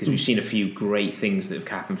 doesn't he? Because we've seen a few great things that have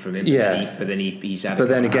happened from him. Yeah. But then he's had. But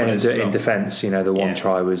then again, in defence, the one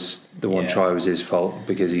try was his fault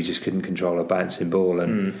because he just couldn't control a bouncing ball,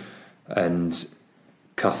 and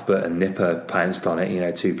Cuthbert and Nipper pounced on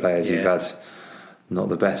it. Two players who've had not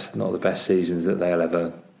the best seasons that they'll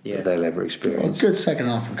ever experience. Good second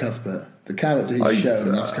half from Cuthbert. The character he's shown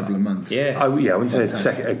the last couple of months. I wouldn't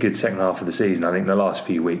say a good second half of the season. I think the last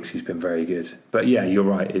few weeks he's been very good. But yeah, you're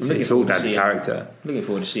right. It's all down to character. Looking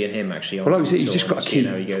forward to seeing him actually. Well, like you said, he's just got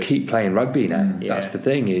to keep playing rugby now. That's the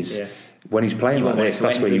thing is when he's playing like this,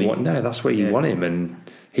 that's where you want. No, that's where you want him, and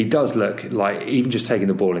he does look like, even just taking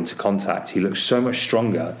the ball into contact, he looks so much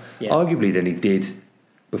stronger, arguably, than he did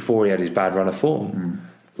before he had his bad run of form.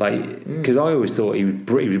 Because I always thought he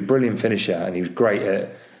was a brilliant finisher and he was great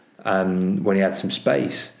at when he had some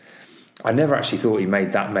space. I never actually thought he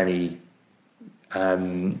made that many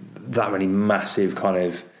massive kind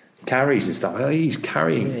of carries and stuff. He's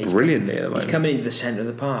carrying brilliantly at the moment. He's coming into the centre of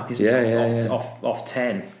the park, isn't he? Off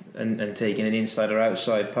 10 and taking an inside or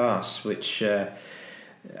outside pass, which I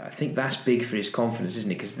think that's big for his confidence,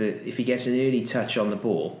 isn't it? Because if he gets an early touch on the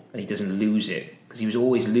ball and he doesn't lose it, because he was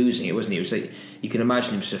always losing it, wasn't he? It was like you can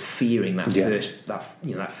imagine him sort of fearing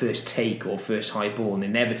that first take or first high ball, and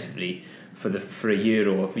inevitably for a year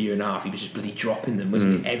or a year and a half, he was just bloody dropping them,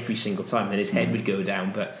 wasn't he? Every single time, and then his head would go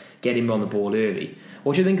down. But get him on the ball early.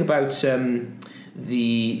 What do you think about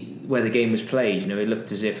where the game was played? It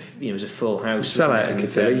looked as if it was a full house. Sell out in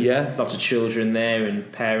Caerphilly, lots of children there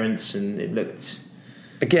and parents, and it looked.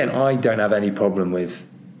 Again, I don't have any problem with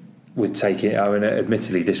taking it. I mean,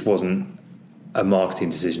 admittedly, this wasn't a marketing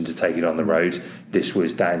decision to take it on the road. This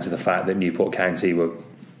was down to the fact that Newport County were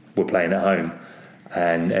playing at home,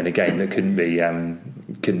 and a game that couldn't be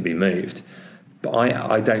moved. But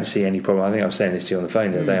I don't see any problem. I think I was saying this to you on the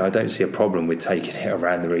phone the other day. I don't see a problem with taking it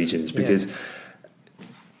around the regions, because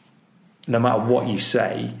no matter what you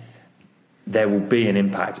say, there will be an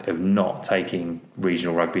impact of not taking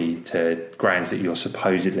regional rugby to grounds that you're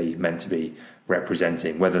supposedly meant to be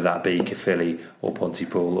representing, whether that be Caerphilly or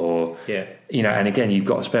Pontypool or and again, you've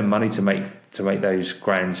got to spend money to make those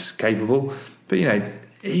grounds capable. But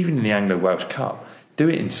even in the Anglo-Welsh Cup, do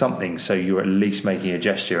it in something so you're at least making a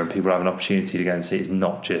gesture and people have an opportunity to go and see. It's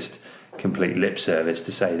not just complete lip service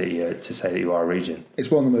to say that you are a region.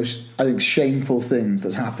 It's one of the most, I think, shameful things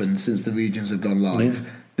that's happened since the regions have gone live.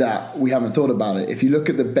 That we haven't thought about it. If you look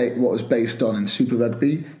at what was based on in Super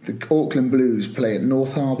Rugby, the Auckland Blues play at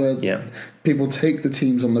North Harbour. Yeah. People take the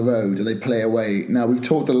teams on the road and they play away. Now, we've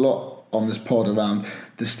talked a lot on this pod around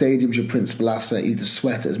the stadium should principal asset, either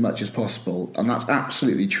sweat as much as possible, and that's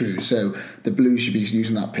absolutely true. So the Blues should be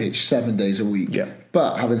using that pitch 7 days a week. Yeah.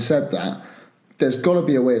 But having said that, there's got to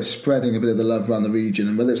be a way of spreading a bit of the love around the region,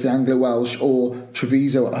 and whether it's the Anglo-Welsh or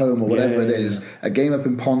Treviso at home or whatever it is, a game up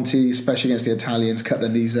in Ponte, especially against the Italians, cut their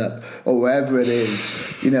knees up, or wherever it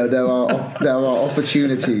is, there are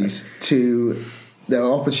opportunities to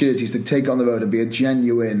take on the road and be a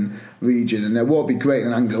genuine region. And what would be great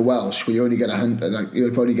in Anglo-Welsh, where you only get you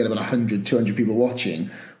would probably get about 100, 200 people watching.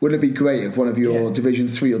 Wouldn't it be great if one of your Division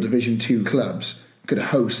 3 or Division 2 clubs could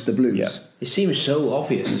host the Blues? Yeah. It seems so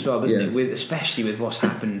obvious as well, doesn't it? Especially with what's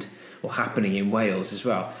happened or happening in Wales as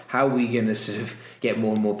well. How are we going to sort of get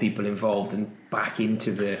more and more people involved and back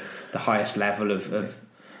into the highest level of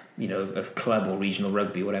club or regional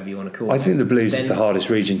rugby, whatever you want to call it? I think the Blues is the hardest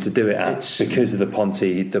region to do it at because of the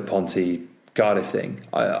Ponte Cardiff thing.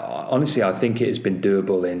 Honestly, I think it's been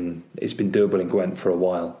doable in Gwent for a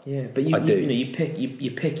while. Yeah, but you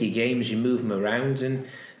pick your games, you move them around, and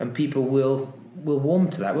people will warm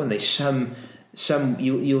to that, won't they? Some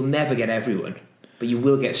you'll never get everyone, but you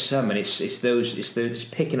will get some, and it's those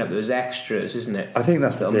picking up those extras, isn't it? I think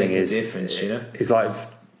that's the thing. Make a difference, It's like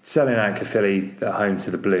selling out Caerphilly at home to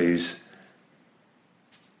the Blues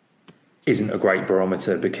isn't a great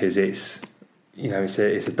barometer because it's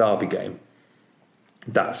a derby game.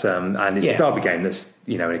 That's and it's a derby game that's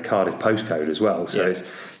in a Cardiff postcode as well. So it's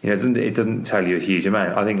it doesn't tell you a huge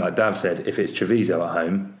amount. I think, like Dav said, if it's Treviso at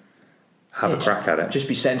home, have a crack at it. Just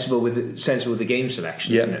be sensible with the game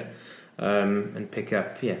selection, isn't it? And pick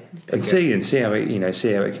up, and see how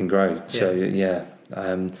it can grow. So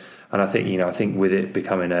and I think with it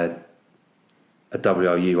becoming a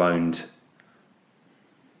WRU owned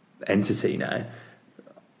entity now,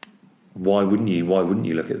 why wouldn't you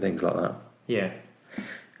look at things like that? Yeah,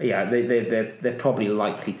 they're probably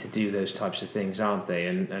likely to do those types of things, aren't they?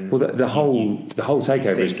 And the whole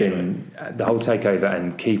takeover has been the whole takeover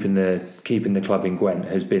and keeping the club in Gwent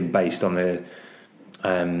has been based on the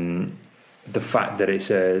fact that it's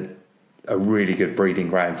a really good breeding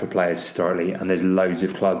ground for players historically, and there's loads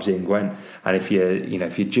of clubs in Gwent. And if you're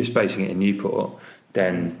just basing it in Newport,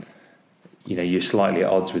 then you're slightly at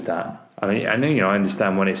odds with that. I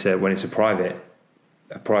understand when it's a private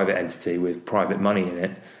entity with private money in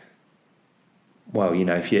it. Well,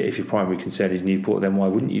 if your primary concern is Newport, then why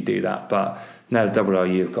wouldn't you do that? But now the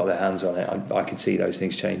WRU have got their hands on it, I can see those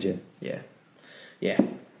things changing. Yeah,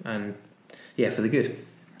 and for the good.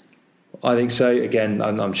 I think so. Again,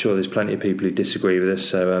 I'm sure there's plenty of people who disagree with us.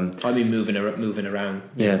 So I mean, moving around.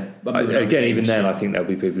 Yeah. Again, even then, I think there'll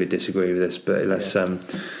be people who disagree with us. But let's,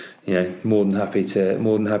 more than happy to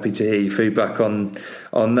hear your feedback on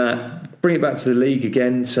that. Bring it back to the league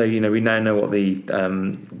again. So we now know what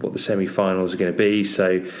the semi-finals are going to be.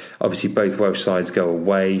 So obviously, both Welsh sides go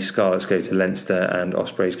away. Scarlets go to Leinster and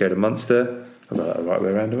Ospreys go to Munster. I've got that the right way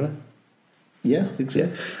around, haven't I? Yeah, I think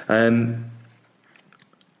so. Yeah.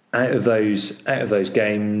 Out of those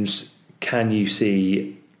games, can you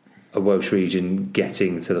see a Welsh region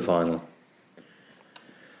getting to the final?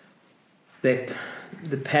 The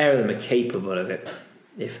pair of them are capable of it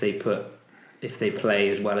if they play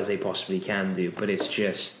as well as they possibly can do. But it's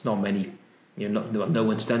just not many. No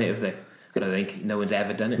one's done it, have they? I don't think no one's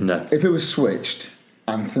ever done it. No. If it was switched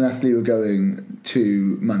and Llanelli were going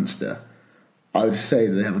to Munster, I would say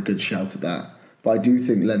that they have a good shout at that. But I do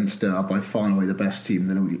think Leinster are by far and away the best team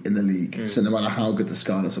in the league. So no matter how good the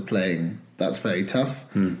Scarlets are playing, that's very tough.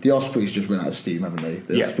 The Ospreys just run out of steam, haven't they?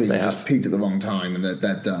 The Ospreys have just peaked at the wrong time and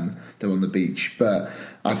they're done. They're on the beach. But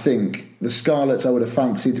I think the Scarlets I would have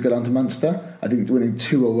fancied to go down to Munster. I think winning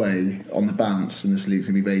 2 away on the bounce in this league is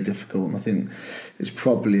going to be very difficult. And I think it's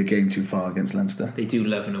probably a game too far against Leinster. They do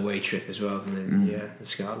love an away trip as well, don't they? The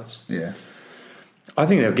Scarlets. Yeah. I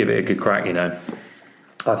think they'll give it a good crack,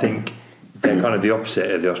 I think they're kind of the opposite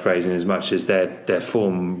of the Ospreys in as much as their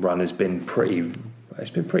form run has been pretty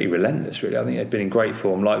relentless, really. I think they've been in great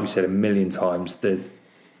form. Like we said a million times, the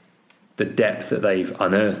depth that they've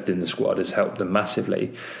unearthed in the squad has helped them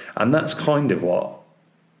massively. And that's kind of what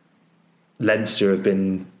Leinster have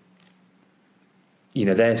been,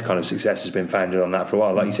 their kind of success has been founded on that for a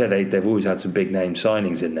while. Like you said, they've always had some big name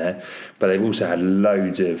signings in there, but they've also had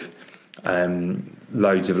loads of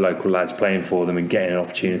local lads playing for them and getting an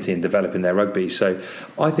opportunity and developing their rugby. So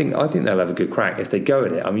I think they'll have a good crack if they go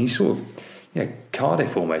at it. I mean,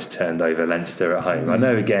 Cardiff almost turned over Leinster at home. I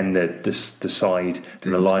know again the side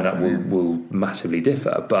and the lineup will massively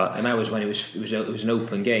differ, but and that was when it was an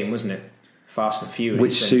open game, wasn't it? Fast and furious,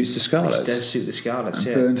 which suits the Scarlets. Which does suit the Scarlets. And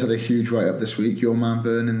Burns had a huge write up this week. Your man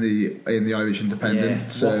Burn in the Irish Independent. Yeah,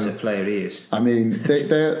 so, what a player he is. I mean,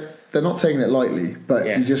 they're not taking it lightly, but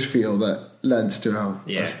you just feel that Leinster are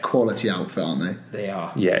a quality outfit, aren't they? They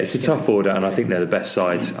are. Yeah, it's a tough order, and I think they're the best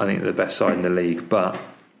side. I think they're the best side in the league. But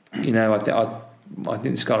I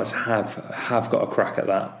think the Scarlets have got a crack at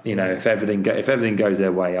that. If everything goes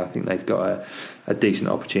their way, I think they've got a decent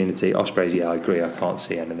opportunity. Ospreys, I agree. I can't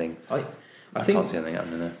see anything. I can't see anything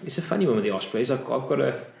happening there. It's a funny one with the Ospreys. I've got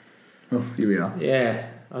a. Oh, here we are. Yeah.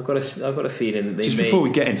 I've got a feeling they before we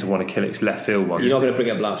get into one of Killick's left field ones. You're not going to bring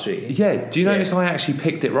up last week. Yeah. Do you notice I actually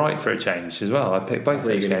picked it right for a change as well? I picked both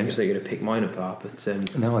those games. So you're going to pick mine apart,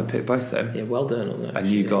 but no, I picked both them. Yeah, well done on that.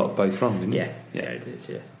 And you got both wrong, didn't you? Yeah, I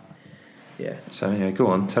did. Yeah. So anyway, go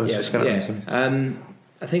on. Tell us what's going on.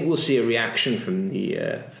 I think we'll see a reaction from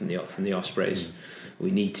the Ospreys.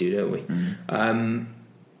 We need to, don't we?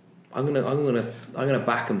 I'm gonna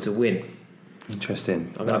back them to win.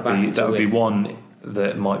 Interesting. That would be one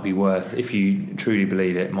that might be worth, if you truly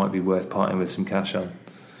believe it, might be worth parting with some cash on.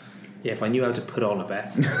 Yeah, if I knew how to put on a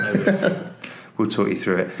bet, I would. We'll talk you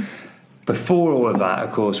through it. Before all of that,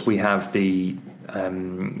 of course, we have the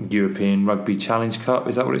European Rugby Challenge Cup.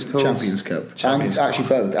 Is that what it's called? Champions Cup. Actually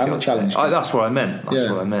both. And the Challenge Cup. That's what I meant.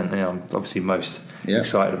 Yeah, I'm obviously most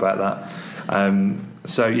excited about that.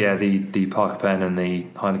 The Parker Pen and the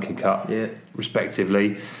Heineken Cup,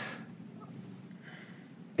 respectively.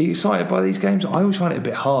 Are you excited by these games? I always find it a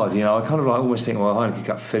bit hard. I kind of almost think, Heineken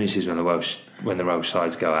Cup finishes when the Welsh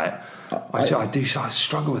sides go out. I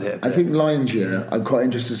struggle with it a bit. I think Lions year, I'm quite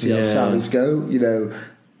interested to see how Sarries go.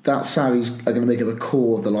 That Sarries are going to make up a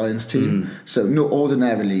core of the Lions team. So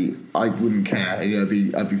ordinarily, I wouldn't care. I'd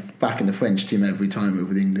be backing the French team every time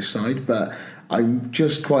over the English side. But I'm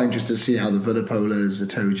just quite interested to see how the Vunipolas,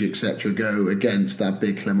 Itoje, etc. go against that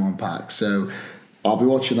big Clermont pack. So I'll be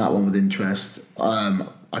watching that one with interest.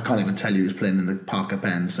 I can't even tell you who's playing in the Parker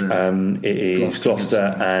Pen. So it is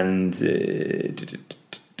Gloucester and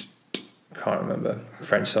can't remember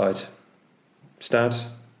French side. Stade,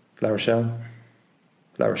 La Rochelle,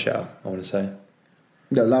 I want to say.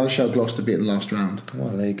 No, La Rochelle, Gloucester beat in the last round. Well,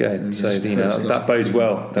 there you go. So that bodes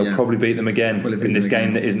well. They'll probably beat them again in this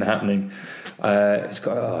game that isn't happening. It's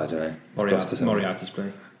got I don't know. Moriarty's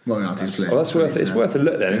playing. Moriarty's playing. Well, that's worth. It's worth a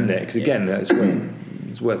look then, isn't it? Because again,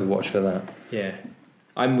 it's worth a watch for that. Yeah,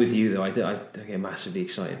 I'm with you though. I don't get massively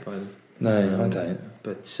excited by them. No, I don't.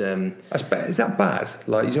 But is that bad?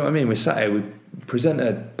 Like, you know what I mean? We're sat here, we present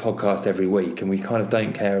a podcast every week, and we kind of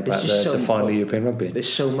don't care about the final European rugby.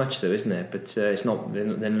 There's so much though, isn't there? But it's not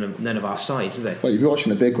none of our sides, are they? Well, you'll be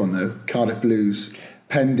watching the big one though. Cardiff Blues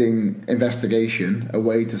pending investigation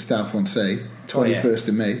away to Stade Francais, 21st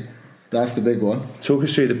of May. That's the big one. Talk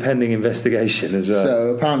us through the pending investigation as well. So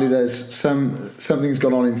apparently there's something's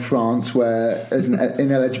gone on in France where there's an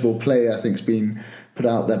ineligible player I think's been put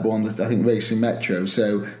out there on Racing Metro.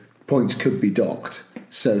 So points could be docked.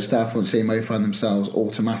 So Stade Francais may find themselves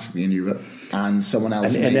automatically in Europe, and someone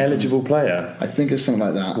else. An ineligible player. I think it's something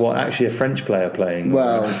like that. What, actually a French player playing?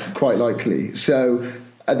 Well, quite likely. So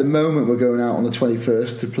at the moment we're going out on the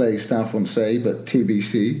 21st to play Stade Francais, but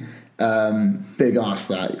TBC. Big ask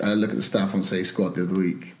that. Look at the Stade Francais squad the other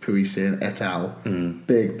week. Parisian et al.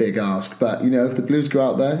 Big ask. But if the Blues go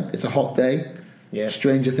out there, it's a hot day. Yeah.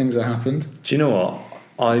 Stranger things have happened. Do you know what?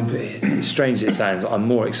 Strange it sounds, I'm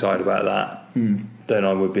more excited about that than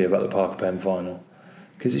I would be about the Parker Pen final,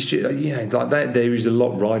 because it's just, there is a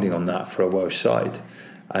lot riding on that for a Welsh side.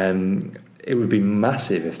 It would be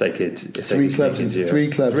massive if they could. Three clubs in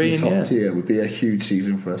the top tier would be a huge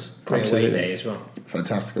season for us. Great away day as well.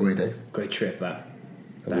 Fantastic away day. Great trip that.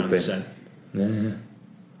 Down the sun. Yeah.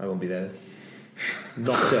 I won't be there.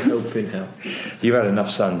 Not a hope in hell. You've had enough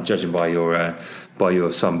sun, judging by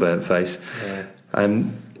your sunburnt face. Yeah.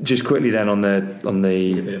 Just quickly then on the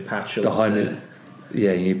a bit of Patchell's.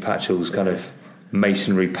 You need Patchell's kind of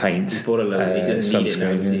masonry paint. He bought a load. He doesn't need it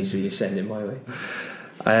now, does he? So you send it my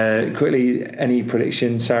way. Quickly, any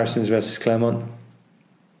prediction? Saracens versus Clermont?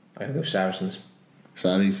 I'm going to go Saracens.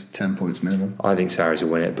 Sarries, 10 points minimum. I think Sarries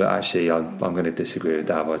will win it, but actually I'm going to disagree with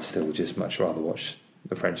Dav. I'd still just much rather watch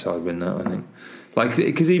the French side win that, I think.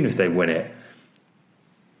 Because even if they win it,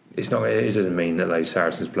 it doesn't mean that those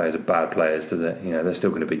Saracens players are bad players, does it? They're still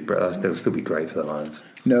going to be. They'll still be great for the Lions.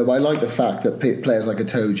 No, but I like the fact that players like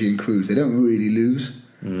Itoje and Cruz, they don't really lose.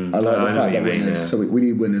 I like the fact that winners. Yeah. So we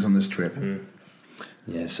need winners on this trip.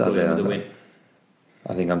 Yeah, sadly,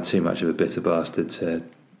 I think I'm too much of a bitter bastard to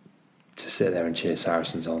to sit there and cheer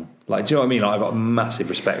Saracens on. Like, do you know what I mean? Like, I've got massive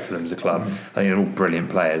respect for them as a club. I think they're all brilliant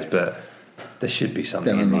players, but there should be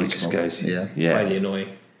something in there that just goes, highly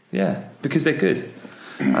annoying. Yeah, because they're good.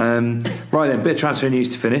 Right then, bit of transfer news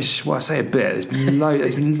to finish. Well, I say a bit. There's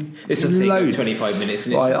been It's loads. 25 minutes.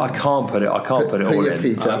 Isn't it? I can't put it. I can't put it all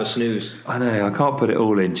in. I'll have a snooze. I know. I can't put it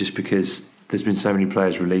all in just because there's been so many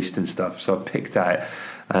players released and stuff. So I picked out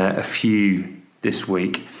a few this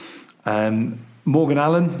week. Morgan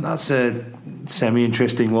Allen, that's a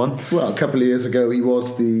semi-interesting one. Well, a couple of years ago, he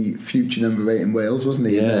was the future number 8 in Wales, wasn't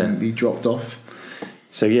he? Yeah. And then he dropped off.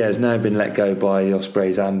 So yeah, has now been let go by the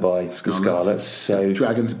Ospreys and by the Scarlets. So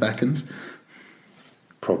Dragons beckons.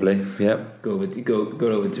 Probably, yep. Go over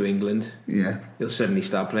to England. Yeah, he'll suddenly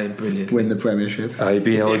start playing brilliantly. Win the Premiership. He'd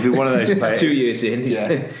be one of those players. 2 years in.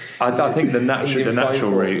 Yeah. I think the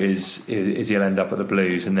natural route is he'll end up at the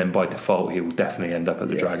Blues, and then by default he will definitely end up at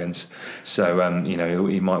the Dragons. So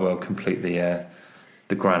he might well complete the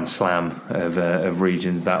Grand Slam of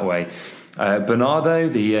regions that way. Bernardo,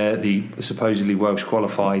 the supposedly Welsh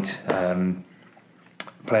qualified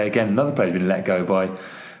player, again another player who's been let go by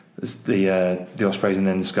the Ospreys and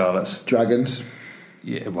then the Scarlets. Dragons.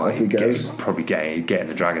 Yeah, well, he goes. Probably getting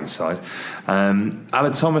the Dragons side.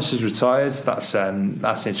 Alan Thomas has retired. That's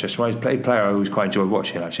interesting. He's a player I always quite enjoyed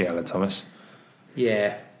watching, actually, Alan Thomas.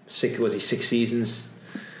 Yeah, 6 seasons?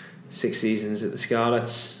 6 seasons at the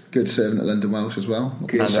Scarlets. Good servant at London Welsh as well.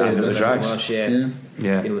 Good servant at the Drags. Welsh, yeah.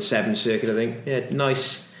 On the 7 circuit, I think. Yeah,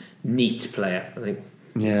 nice, neat player, I think.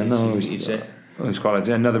 Yeah, it was quite like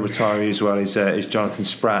another retiree as well is Jonathan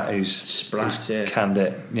Spratt, who's canned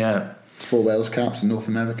it. Yeah, 4 Wales caps in North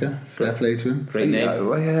America. Fair play to him. Great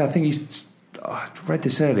name. I think he's. I read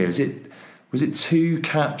this earlier. Was it 2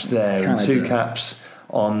 caps there Canada. and 2 caps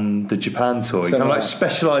on the Japan tour? He kind of like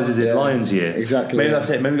specialises in Lions year. Exactly. Maybe that's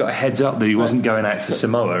it. Maybe he got a heads up that he wasn't going out to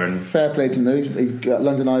Samoa. And fair play to him though. He got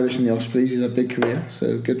London Irish in the Ospreys. He's had a big career,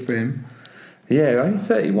 so good for him. Yeah, only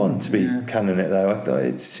 31 to be canning it though.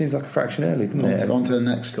 It seems like a fraction early, doesn't it? On to the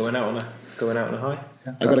next. Going out on a high.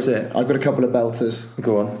 Yeah. I've got a couple of belters.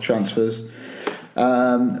 Go on. Transfers.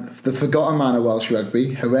 The forgotten man of Welsh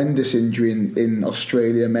rugby, horrendous injury in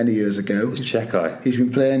Australia many years ago. It's Chekai. He's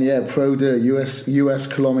been playing, Pro de US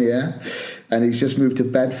Colomiers, and he's just moved to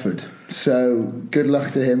Bedford. So good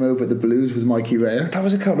luck to him over at the Blues with Mikey Rea. That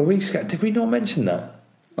was a couple of weeks ago. Did we not mention that?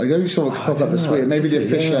 I only saw it pop up this week. Maybe the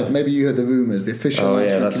official. Maybe you heard the rumours. The official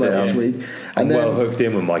announcement came out this week. I'm well hooked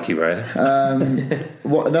in with Mikey Rea.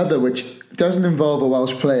 Another which doesn't involve a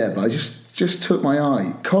Welsh player, but I just took my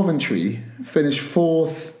eye. Coventry finished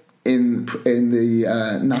 4th in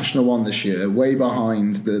the National One this year, way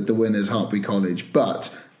behind the winners, Hartpury College. But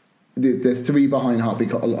the 3 behind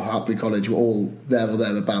Hartpury College were all there or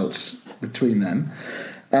thereabouts between them.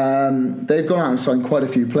 They've gone out and signed quite a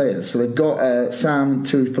few players. So they've got Sam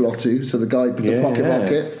Tuipulotu, so the guy with the pocket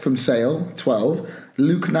rocket from Sale, 12.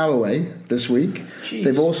 Luke Narroway this week. Jeez.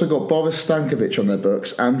 They've also got Boris Stankovic on their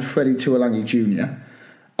books and Freddie Tuolangi Jr.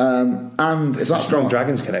 And if that's strong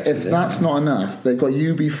Dragons connection. If that's not enough, they've got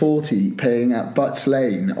UB40 paying at Butts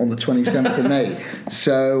Lane on the 27th of May.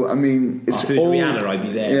 So I mean, it's all Rihanna. I'd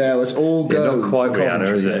be there. Yeah, it's all go. Not quite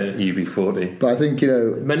Rihanna, is it? UB40. But I think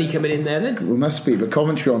money coming in there then. We must be. But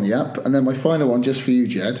Coventry on the up, and then my final one just for you,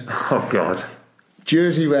 Jed. Oh God.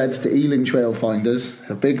 Jersey Reds to Ealing Trailfinders,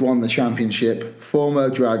 a big one, the championship.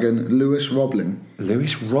 Former Dragon Lewis Robling.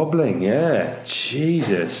 Lewis Robling, yeah.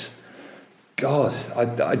 Jesus. God,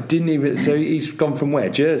 I didn't even. So he's gone from where?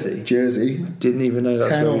 Jersey. Didn't even know that.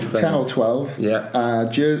 10 or 12.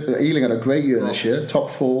 Yeah. Ealing had a great year this year.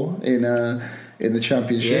 Top 4 in the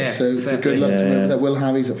championship. Yeah, so it's a good luck to him. That Will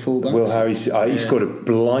Harry's at fullback. Will Harry's. He scored a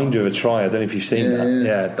blinder of a try. I don't know if you've seen that.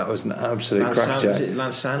 Yeah, that was an absolute crackerjack. Was it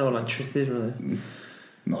Lansana or Llantrithid?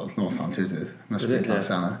 Not Llantrithid. Must be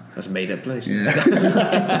Lansana. That's a made-up place.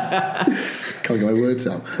 Yeah. Can't get my words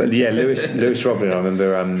out. But yeah, Lewis Robling. I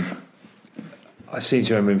remember. I seem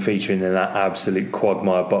to remember him featuring in that absolute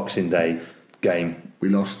Quagmire Boxing Day game. We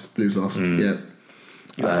lost. Blues lost. Yeah.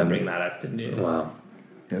 You had to bring that up, didn't you? Wow.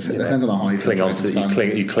 Yeah, so depends on how high you cling on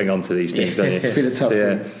to these things, don't you? It's been a tough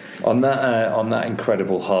week. On that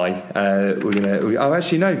incredible high, we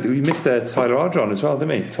missed Tyler Ardron as well,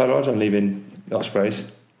 didn't we? Tyler Ardron leaving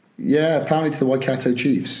Ospreys. Yeah, apparently to the Waikato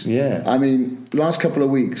Chiefs. Yeah. I mean, last couple of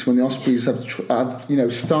weeks when the Ospreys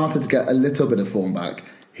have started to get a little bit of form back,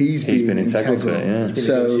 He's been integral to it, yeah. He's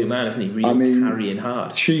been a go-to man, isn't he? Really carrying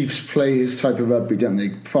hard. Chiefs play his type of rugby, don't they?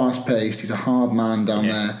 Fast-paced, he's a hard man down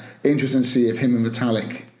there. Interesting to see if him and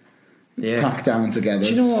Vitalik pack down together.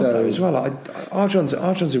 Do you know what, though, as well? Ardron's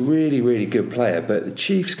a really, really good player, but the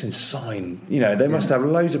Chiefs can sign... they must have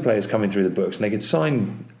loads of players coming through the books, and they can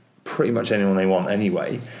sign pretty much anyone they want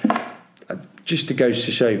anyway. Just to goes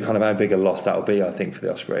to show kind of how big a loss that'll be, I think, for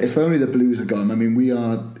the Ospreys. If only the Blues are gone. I mean, we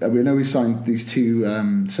know we signed these two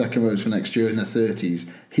second rows for next year in their 30s.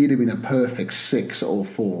 He'd have been a perfect 6 or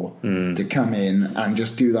 4 to come in and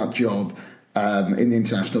just do that job in the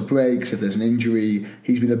international breaks. If there's an injury,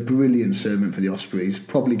 he's been a brilliant servant for the Ospreys.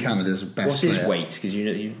 Probably Canada's best player. What's his weight? Because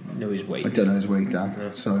you know his weight. I don't know his weight, Dan.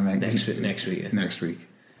 No. Sorry, mate. Next week. Yeah. Next week.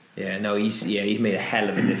 Yeah, no, he's made a hell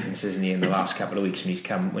of a difference, hasn't he, in the last couple of weeks when he's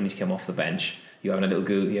come off the bench. You're having a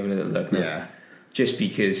little look now. Yeah. Just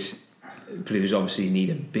because Blues obviously need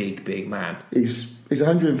a big man. He's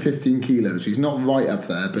 115 kilos. He's not right up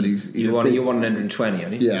there, but he's you're 120,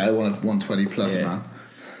 aren't you? Yeah, I want a 120 plus man.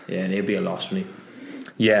 Yeah, and he'll be a loss, won't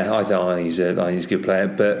he? Yeah, I think he's a good player.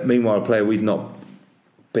 But meanwhile, a player we've not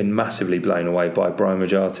been massively blown away by, Brian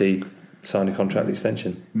Majati, signed a contract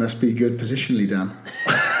extension. Must be good positionally, Dan.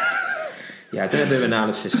 Yeah, I don't have a bit of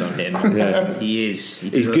analysis on him. Yeah. He's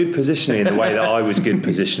good positionally in the way that I was good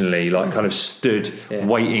positionally, like kind of stood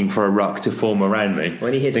waiting for a ruck to form around me.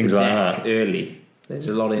 When he hits things the like deck that early, there's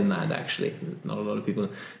a lot in that actually. Not a lot of people.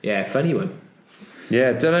 Yeah, funny one. Yeah,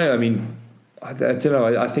 I don't know. I mean, I don't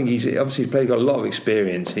know. I think he's got a lot of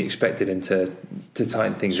experience. He expected him to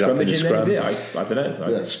tighten things up in the scrum. I don't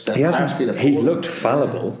know. He hasn't. He's looked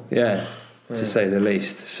fallible. Yeah. To say the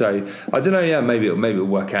least. So I don't know. Yeah, maybe it'll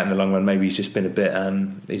work out in the long run. Maybe he's just been a bit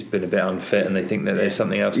unfit, and they think that there's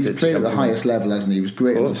something else. He's played at the highest level, hasn't he? He was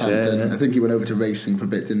great at Northampton. Yeah. I think he went over to racing for a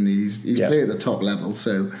bit, didn't he? He's played at the top level,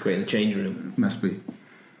 so great in the change room. Must be.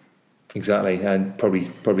 Exactly, and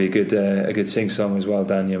probably a good sing song as well,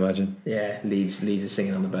 Dan. You imagine? Yeah, leads us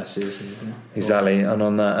singing on the buses. Exactly, and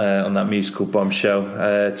on that musical bombshell,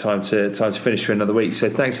 time to finish for another week. So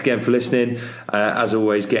thanks again for listening. As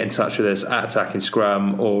always, get in touch with us at Attacking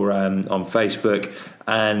Scrum or on Facebook,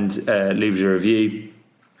 and leave us a review.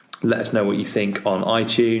 Let us know what you think on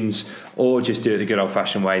iTunes, or just do it the good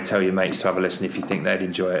old-fashioned way. Tell your mates to have a listen if you think they'd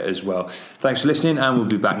enjoy it as well. Thanks for listening, and we'll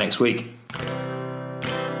be back next week.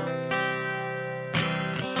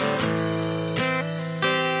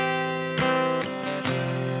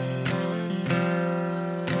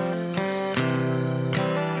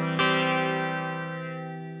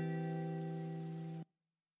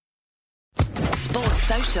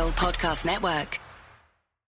 Podcast Network.